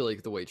 But I feel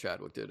like the way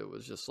Chadwick did it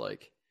was just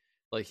like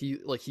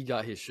he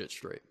got his shit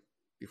straight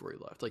before he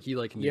left. Like he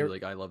like knew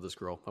like I love this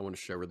girl. I want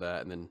to show her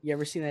that. And then you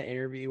ever seen that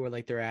interview where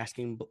like they're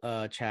asking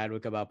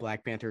Chadwick about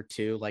Black Panther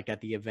 2, like at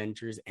the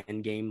Avengers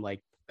Endgame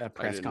like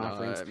press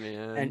conference, not,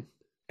 man.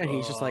 And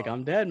he's just like,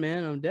 I'm dead,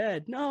 man. I'm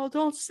dead. No,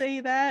 don't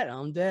say that.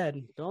 I'm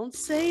dead. Don't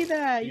say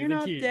that. You're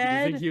not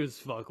dead. You think he was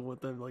fucking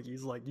with them? Like he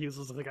was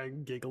just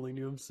like giggling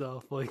to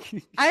himself. Like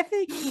I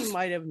think he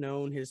might have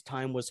known his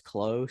time was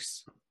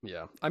close.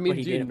 Yeah, I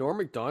mean, dude, Norm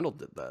Macdonald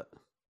did that.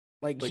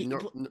 Like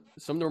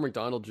some Norm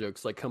Macdonald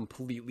jokes like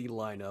completely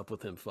line up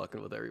with him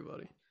fucking with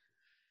everybody.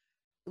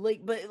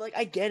 But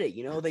I get it,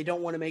 you know, they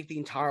don't want to make the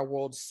entire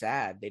world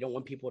sad. They don't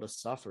want people to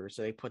suffer,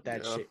 so they put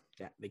that shit.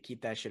 They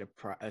keep that shit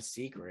a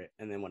secret,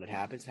 and then when it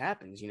happens,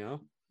 you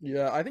know.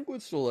 Yeah, I think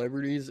with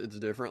celebrities, it's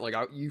different. Like,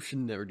 you should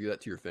never do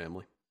that to your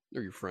family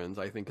or your friends,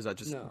 I think, because that's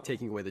just No.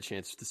 taking away the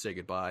chance to say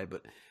goodbye.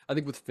 But I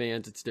think with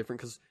fans, it's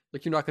different because,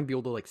 like, you're not going to be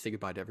able to, like, say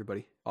goodbye to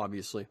everybody,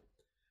 obviously.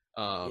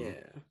 Um,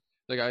 Yeah.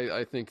 like,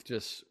 I think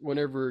just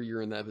whenever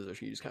you're in that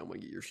position, you just kind of want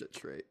to get your shit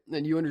straight.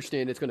 And you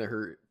understand it's going to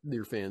hurt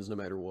your fans no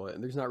matter what.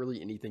 And there's not really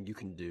anything you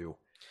can do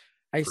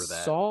I for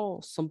that. saw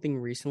something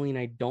recently, and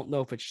I don't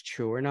know if it's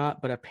true or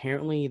not, but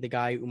apparently the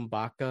guy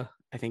Umbaka,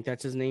 I think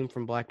that's his name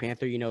from Black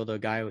Panther, you know, the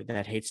guy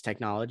that hates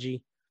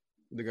technology.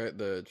 The guy,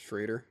 the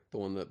traitor, the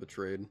one that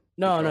betrayed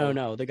No, no, T'Challa.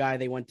 no. The guy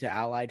they went to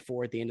Allied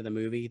for at the end of the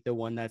movie, the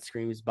one that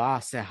screams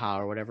Baseha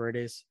or whatever it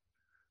is.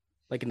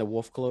 Like in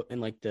the in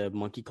like the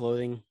monkey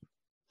clothing.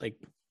 Like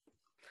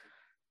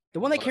the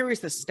one that What?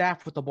 carries the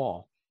staff with the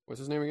ball. What's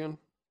his name again?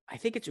 I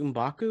think it's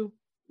Umbaku.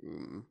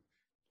 Mm,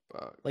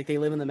 Like they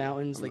live in the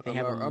mountains. Like they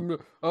have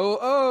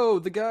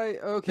the guy.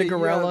 the Okay, yeah,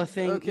 gorilla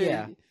thing. okay.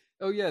 Yeah.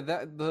 Oh yeah,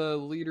 that the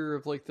leader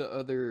of like the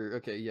other.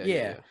 Okay,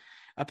 yeah.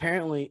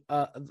 Apparently,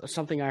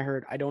 something I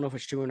heard, I don't know if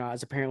it's true or not,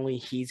 is apparently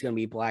he's gonna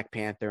be Black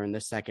Panther in the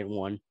second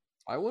one.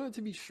 I want it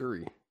to be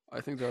Shuri.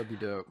 I think that would be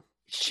dope.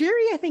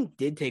 Shuri, I think,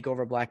 did take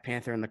over Black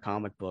Panther in the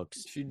comic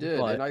books. She did,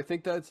 but and I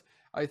think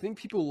I think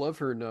people love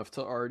her enough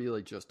to already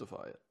like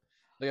justify it.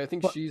 Like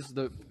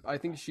But I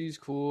think she's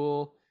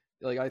cool.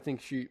 Like I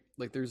think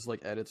there's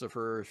like edits of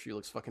her. She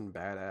looks fucking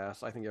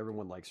badass. I think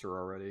everyone likes her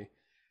already.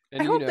 I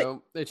And hope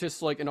that it's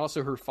just like, and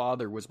also her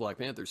father was Black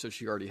Panther, so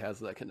she already has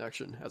that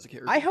connection as a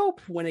character. I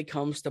hope when it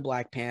comes to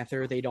Black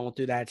Panther, they don't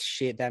do that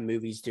shit that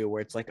movies do,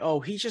 where it's like,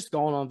 oh, he's just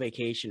going on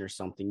vacation or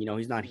something. You know,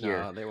 he's not here.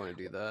 Nah, they want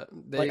to do that.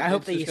 Like, I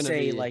hope It's they just gonna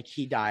say be, like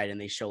he died and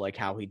they show like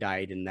how he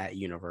died in that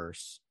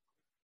universe.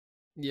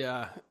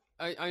 yeah.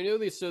 I know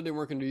they said they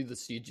weren't gonna do the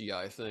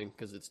CGI thing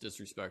because it's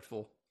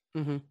disrespectful.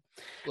 Mm-hmm.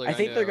 Like I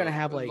think they're gonna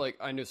have like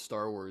I know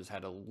Star Wars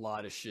had a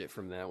lot of shit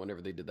from that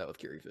whenever they did that with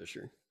Carrie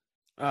Fisher.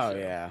 Oh So,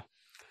 yeah,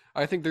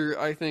 I think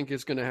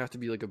it's gonna have to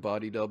be like a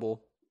body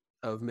double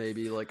of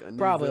maybe like a new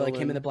probably like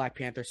him in the villain. Black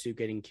Panther suit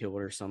getting killed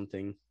or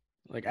something.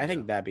 Like I Yeah.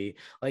 think that'd be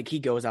like he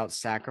goes out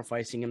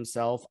sacrificing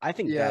himself. I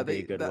think Yeah, that'd be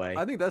a good way.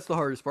 I think that's the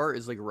hardest part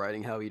is like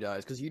writing how he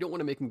dies because you don't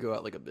want to make him go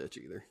out like a bitch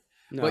either.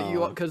 But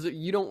No, because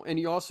you don't, and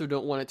you also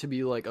don't want it to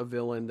be like a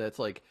villain that's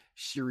like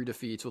Shuri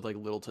defeats with like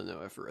little to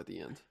no effort at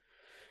the end.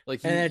 Like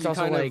and it's you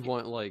also kind of like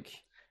want like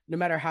no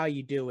matter how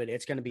you do it,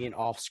 it's gonna be an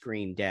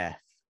off-screen death,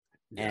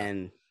 yeah,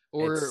 and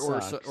it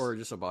sucks. or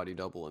just a body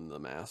double in the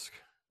mask.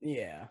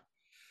 Yeah.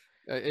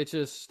 It's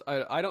just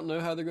I don't know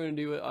how they're going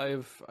to do it.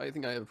 I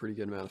think I have a pretty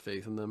good amount of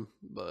faith in them,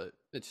 but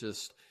it's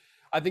just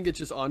I think it's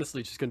just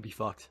honestly just going to be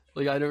fucked.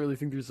 Like I don't really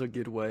think there's a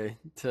good way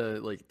to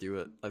like do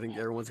it. I think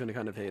everyone's going to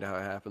kind of hate how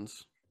it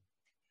happens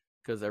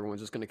because everyone's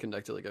just going to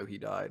connect it like oh he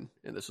died,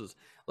 and this was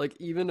like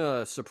even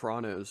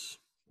Sopranos.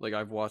 Like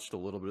I've watched a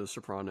little bit of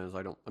Sopranos.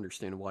 I don't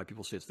understand why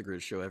people say it's the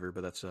greatest show ever,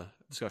 but that's a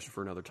discussion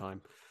for another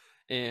time.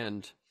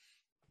 And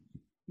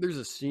there's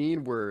a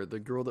scene where the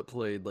girl that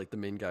played like the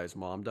main guy's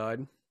mom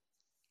died.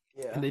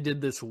 Yeah. And they did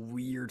this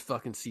weird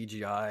fucking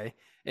CGI,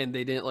 and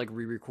they didn't like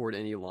re-record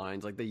any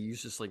lines. Like they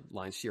used just like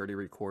lines she already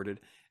recorded,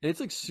 and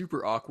it's like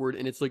super awkward,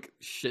 and it's like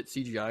shit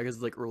CGI because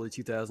it's like early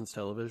 2000s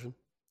television.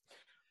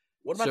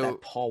 What about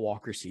that Paul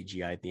Walker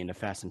CGI at the end of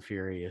Fast and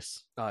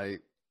Furious? I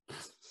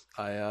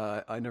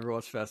never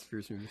watched Fast and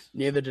Furious movies.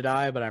 Neither did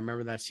I, but I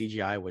remember that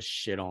CGI was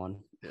shit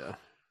on. Yeah,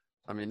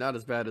 I mean not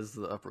as bad as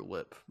the upper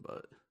lip,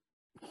 but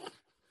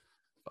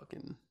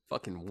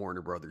fucking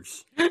Warner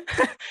Brothers.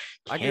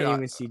 I can't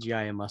even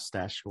CGI a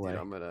mustache away.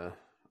 Dude,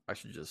 I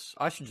should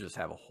just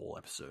have a whole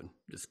episode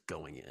just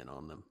going in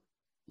on them.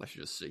 I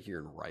should just sit here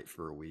and write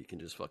for a week and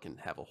just fucking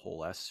have a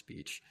whole ass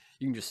speech.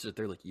 You can just sit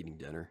there like eating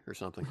dinner or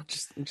something.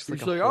 Just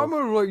like I'm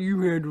gonna let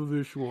you handle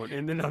this one,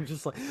 and then I'm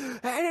just like,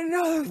 and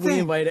another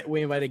thing.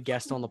 We invite a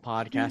guest on the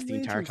podcast the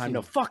entire time.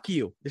 No, fuck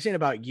you. This ain't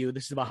about you.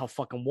 This is about how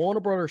fucking Warner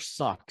Brothers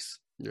sucks.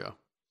 Yeah.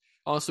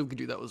 Also, we could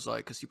do that with Zy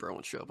because he probably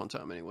won't show up on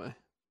time anyway.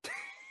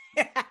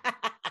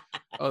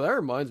 Oh, that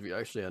reminds me. I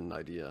actually had an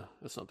idea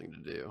of something to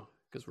do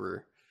because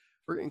we're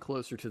getting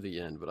closer to the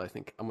end, but I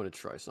think I'm going to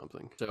try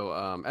something. So,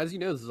 as you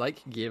know,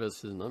 Zyke gave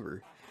us his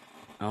number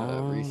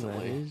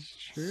recently. That is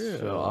true.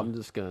 So I'm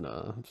just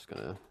gonna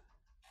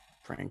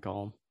prank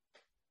call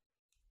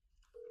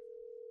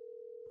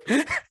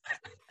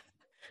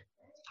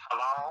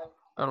Hello?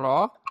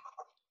 Hello?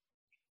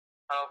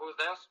 Who's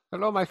this?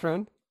 Hello, my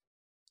friend.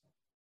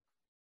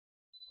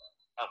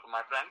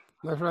 My friend?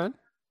 My friend?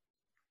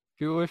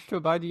 Do you wish to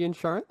buy the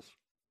insurance?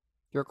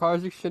 Your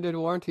car's extended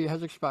warranty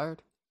has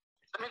expired.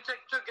 Let me take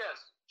two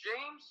guesses.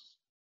 James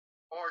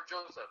or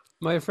Joseph?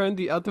 My friend,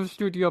 the Out of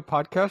Studio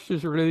podcast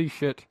is really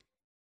shit.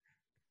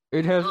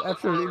 It has Joseph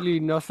absolutely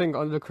nothing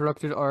on the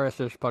corrupted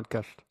RSS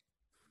podcast.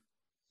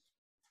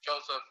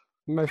 Joseph.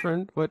 My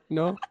friend, what?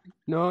 No,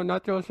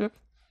 not Joseph.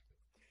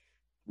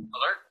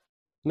 Alert?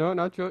 No,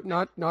 not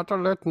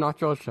Alert, not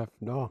Joseph.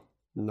 No,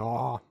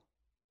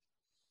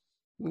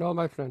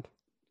 my friend.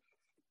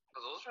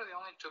 Because those are the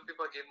only two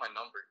people I gave my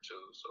number to,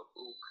 so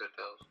who could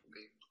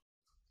be?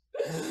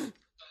 Son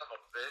of a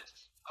bitch.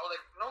 I was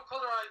like, no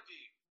caller ID.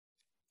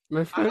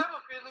 My I friend. have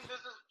a feeling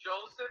this is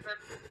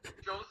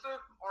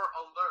Joseph or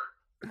Alert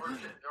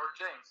or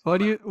James.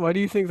 Why do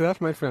you think that,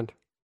 my friend?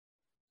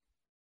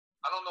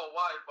 I don't know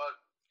why, but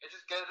it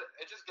just gave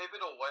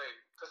it away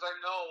because I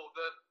know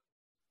that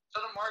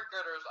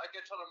telemarketers. I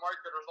get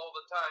telemarketers all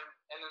the time,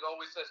 and it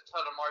always says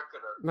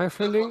telemarketer. My This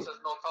friending. one says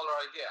no caller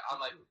ID. I'm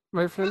like,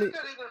 My this friending.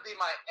 could either be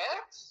my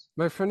ex.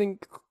 My friending.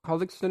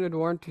 Call extended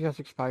warranty has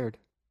expired.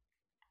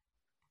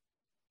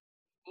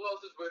 Who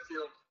else is with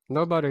you?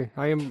 Nobody.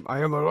 I am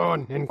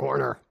alone in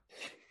corner.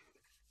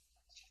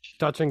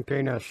 Touching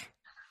penis.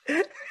 How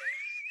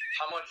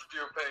much do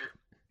you pay?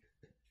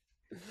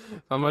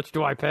 How much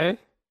do I pay?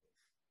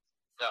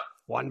 Yeah.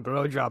 One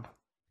blowjob.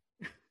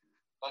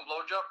 One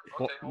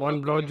blowjob? Okay.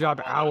 One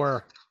blowjob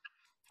hour.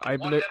 I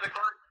One believe. debit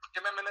card?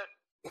 Give me a minute.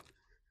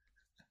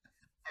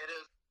 It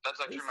is.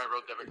 That's actually my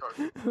road debit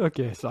card.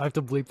 Okay, so I have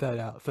to bleep that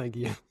out. Thank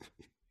you.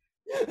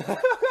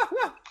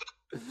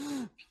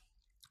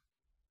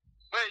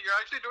 Wait, you're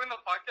actually doing the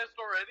podcast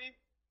already?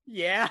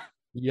 Yeah.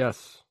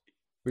 Yes,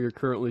 we are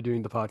currently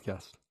doing the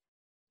podcast.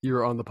 You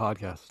are on the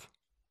podcast.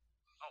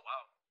 Oh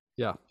wow.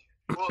 Yeah,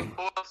 Who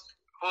else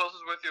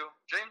is with you?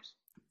 James?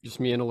 just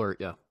me and Alert.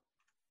 Yeah.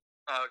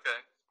 Oh, okay.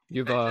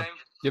 You have Hey, do James.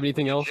 you have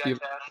anything else? Do you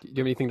Jackass. have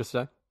anything to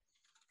say?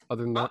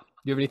 Other than that, do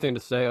you have anything to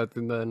say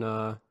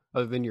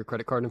other than your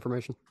credit card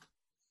information?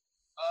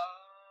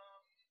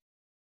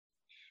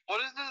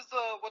 What is this?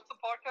 What's the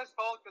podcast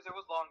called? Because it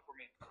was long for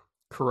me.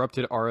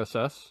 Corrupted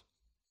RSS.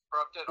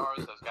 Corrupted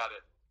RSS. Got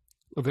it.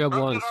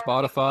 Available on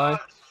Corrupted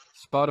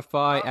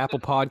Spotify, RSS. Apple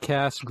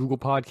Podcasts, Google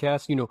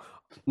Podcasts. You know,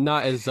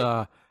 not as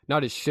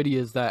shitty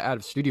as that out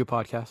of studio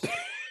podcast. Fuck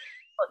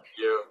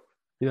you.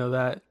 You know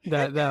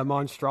that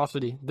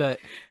monstrosity that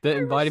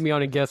invited me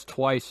on a guest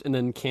twice and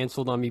then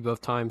canceled on me both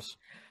times.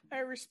 I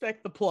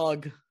respect the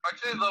plug.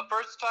 Actually, the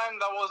first time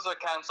that was a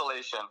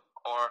cancellation,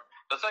 or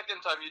the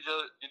second time you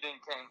didn't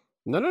came.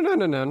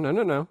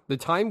 No. The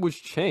time was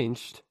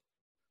changed.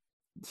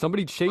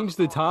 Somebody changed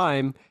the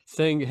time,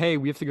 saying, "Hey,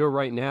 we have to go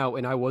right now,"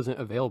 and I wasn't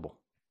available.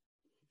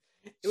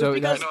 It was So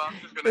because, that- I'm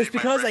just it gonna was eat my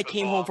because I breakfast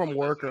came while home from I'm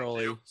work listening to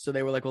early, you. so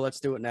they were like, "Well, let's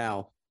do it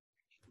now."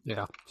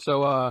 Yeah.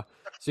 So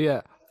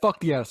yeah, fuck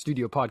the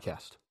studio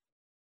podcast.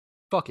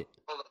 Fuck it.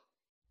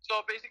 So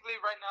basically,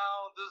 right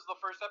now, this is the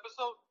first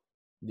episode.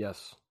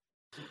 Yes.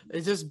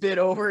 Is this bit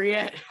over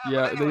yet?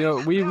 Yeah. but You know,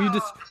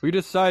 anyways, we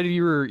decided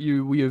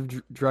we have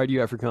dried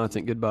you out for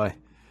content. Goodbye.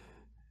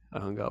 I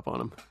hung up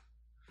on him.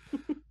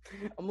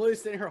 I'm literally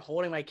sitting here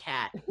holding my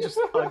cat, just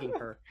hugging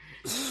her.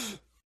 He's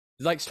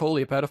like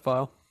totally a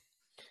pedophile.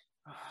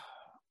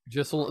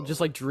 Just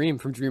like Dream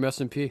from Dream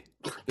SMP.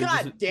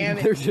 God damn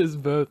it. They're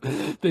just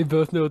they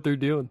both know what they're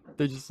doing.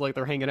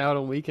 They're hanging out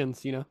on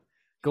weekends, you know,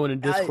 going to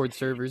Discord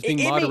servers,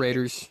 being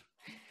moderators.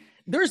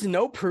 There's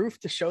no proof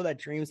to show that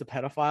Dream's a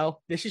pedophile.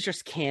 This is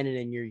just canon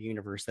in your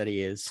universe that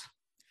he is.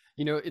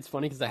 You know, it's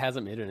funny because I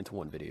hasn't made it into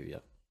one video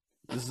yet.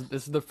 This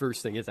is the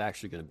first thing it's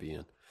actually going to be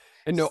in.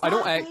 And no, I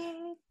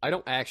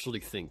don't actually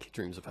think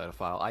Dream's a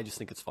pedophile. I just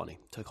think it's funny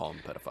to call him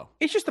a pedophile.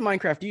 It's just a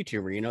Minecraft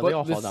YouTuber, you know. They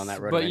all fall down that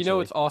road. But you know,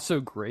 eventually. it's also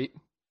great.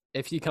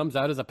 If he comes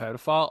out as a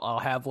pedophile, I'll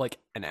have like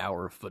an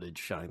hour of footage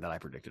showing that I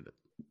predicted it.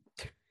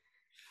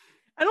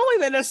 I don't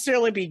think that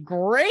necessarily be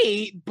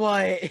great,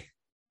 but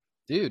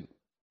Dude,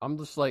 I'm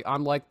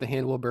like the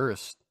Hannibal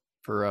Buress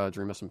for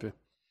Dream SMP.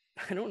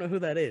 I don't know who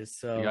that is.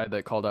 So The guy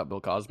that called out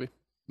Bill Cosby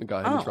and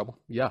got him in trouble.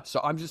 Yeah. So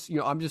I'm just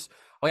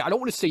like, I don't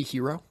want to say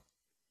hero,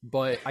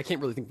 but I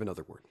can't really think of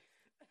another word.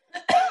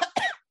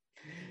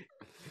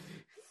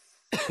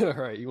 All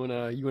right, you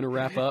wanna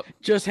wrap up?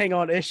 just hang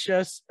on. It's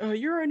just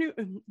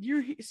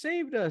you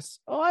saved us.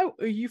 Oh,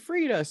 you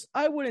freed us.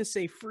 I wouldn't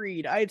say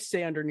freed. I'd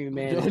say under new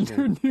management.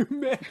 Under new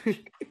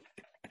management.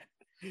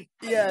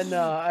 Yeah,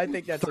 no, I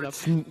think that's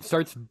enough.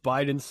 Starts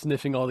Biden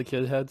sniffing all the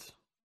kid heads.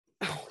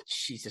 Oh,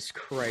 Jesus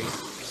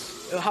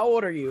Christ! How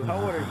old are you?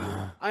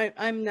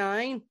 I'm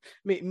 9.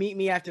 Meet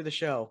me after the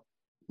show.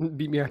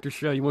 Beat me after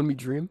show. You want me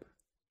Dream?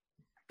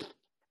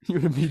 You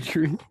want me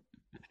Dream?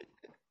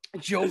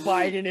 Joe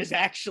Biden is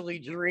actually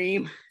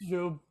Dream.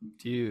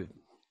 Dude.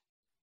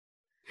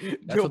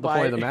 That's what the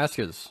point of the mask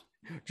is.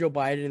 Joe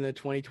Biden in the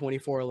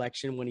 2024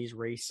 election when he's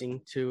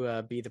racing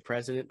to be the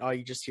president. All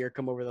you just hear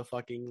come over the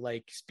fucking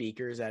like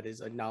speakers at his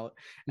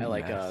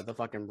the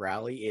fucking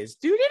rally is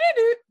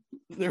doo-doo-doo-doo.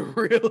 They're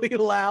really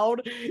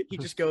loud. He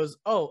just goes,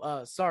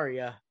 "Oh,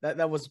 sorry,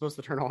 that wasn't supposed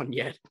to turn on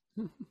yet."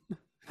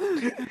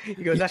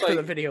 He goes, "That's for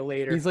the video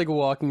later." He's like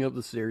walking up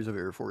the stairs of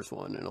Air Force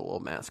One and a little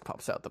mask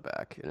pops out the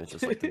back and it's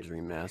just like the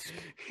Dream mask.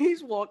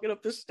 He's walking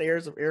up the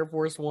stairs of Air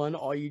Force One.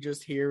 All you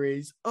just hear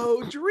is,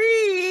 "Oh,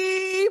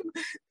 Dream!"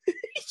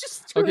 He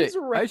just turns Okay,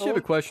 around. I actually have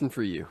a question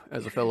for you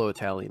as a fellow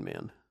Italian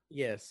man.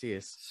 Yes.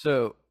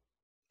 So,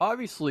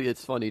 obviously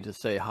it's funny to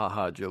say,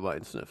 haha, Joe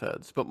Biden sniff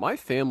heads, but my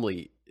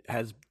family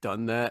has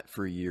done that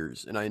for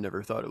years and I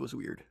never thought it was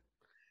weird.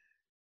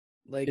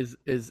 Like, Is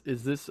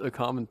this a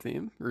common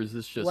theme, or is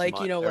this just like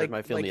my, you know, or like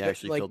my family like,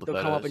 actually like killed the they'll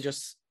pedos? come up and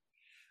just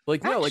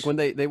like no, like when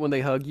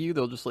they hug you,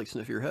 they'll just like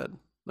sniff your head,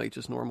 like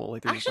just normal.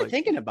 Like they're actually just, like,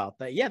 thinking about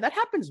that. Yeah, that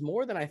happens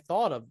more than I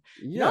thought of.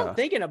 yeah. Now I'm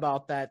thinking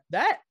about that.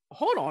 That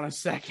Hold on a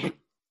second.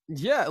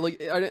 Yeah,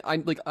 like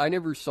I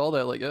never saw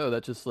that. Like, oh,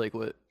 that's just like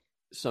what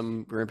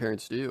some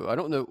grandparents do. I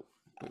don't know.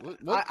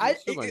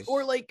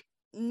 Or like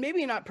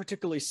maybe not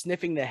particularly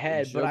sniffing the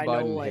head, Joe but I know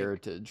Biden like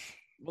heritage.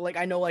 like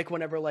I know like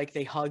whenever like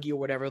they hug you or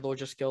whatever, they'll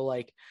just go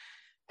like,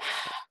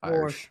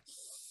 or Irish.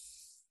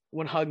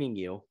 when hugging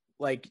you,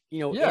 like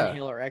Yeah.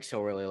 inhale or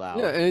exhale really loud.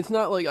 Yeah, and it's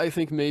not like I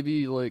think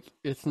maybe like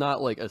it's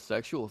not like a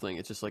sexual thing.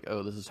 It's just like,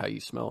 oh, this is how you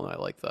smell, and I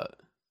like that.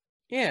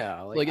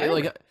 Yeah,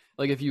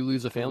 Like if you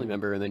lose a family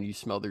member and then you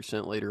smell their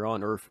scent later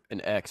on, or if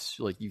an ex,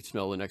 like you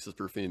smell an ex's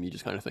perfume, you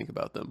just kind of think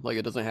about them. Like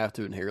it doesn't have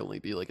to inherently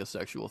be like a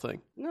sexual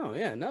thing. No,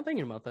 yeah, not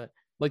thinking about that.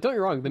 Like don't get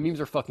me wrong, the memes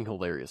are fucking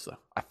hilarious though.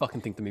 I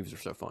fucking think the memes are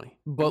so funny.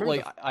 But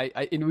like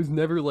it was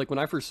never like when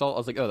I first saw it, I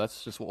was like, oh,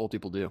 that's just what old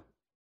people do.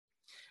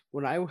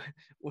 When I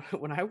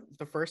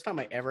the first time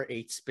I ever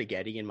ate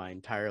spaghetti in my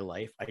entire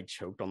life, I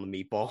choked on the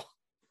meatball.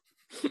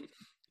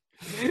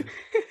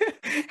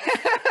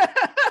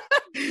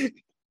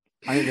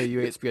 I didn't know you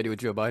ate spaghetti with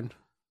Joe Biden.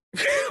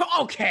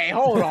 Okay,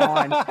 hold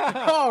on.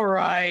 All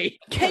right.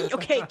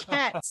 Okay,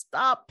 cat,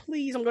 stop,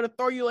 please. I'm gonna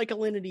throw you like a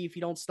linity if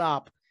you don't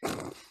stop.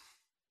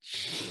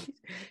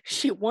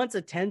 She wants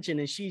attention,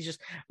 and she's just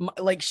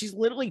like she's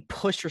literally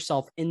pushed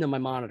herself into my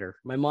monitor.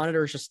 My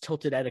monitor is just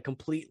tilted at a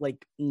complete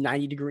like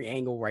 90-degree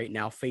angle right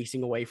now,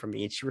 facing away from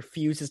me, and she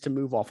refuses to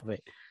move off of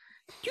it.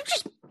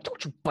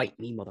 Don't you bite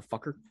me,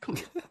 motherfucker. Come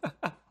here.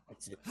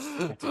 That's it.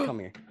 Come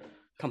here.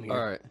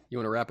 All right, you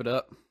want to wrap it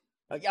up?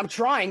 I'm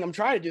trying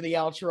to do the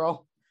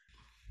outro.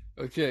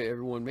 Okay,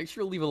 everyone, make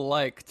sure to leave a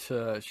like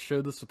to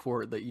show the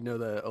support that you know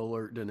that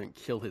Alert didn't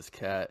kill his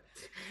cat.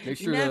 Make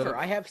sure Never.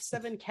 I have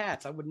 7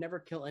 cats. I would never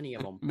kill any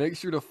of them. Make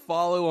sure to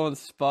follow on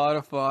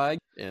Spotify,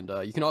 and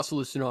you can also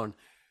listen on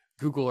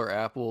Google or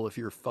Apple if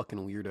you're a fucking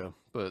weirdo.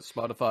 But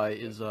Spotify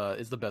is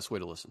the best way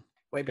to listen.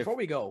 Wait, before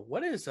we go,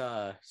 what is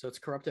so it's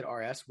corrupted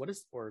RS? What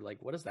does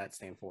that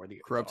stand for?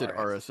 The corrupted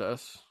RS.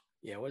 RSS.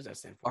 Yeah, what does that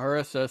stand for?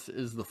 RSS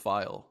is the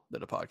file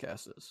that a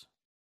podcast is.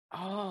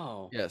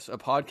 Oh. Yes, a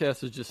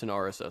podcast is just an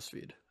RSS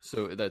feed.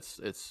 So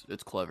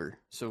it's clever.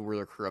 So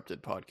we're a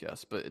corrupted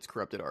podcast, but it's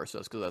corrupted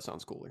RSS because that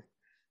sounds cooler.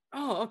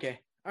 Oh,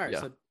 okay. All right. Yeah.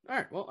 So all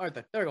right. Well, all right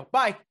then. There we go.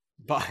 Bye.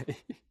 Bye.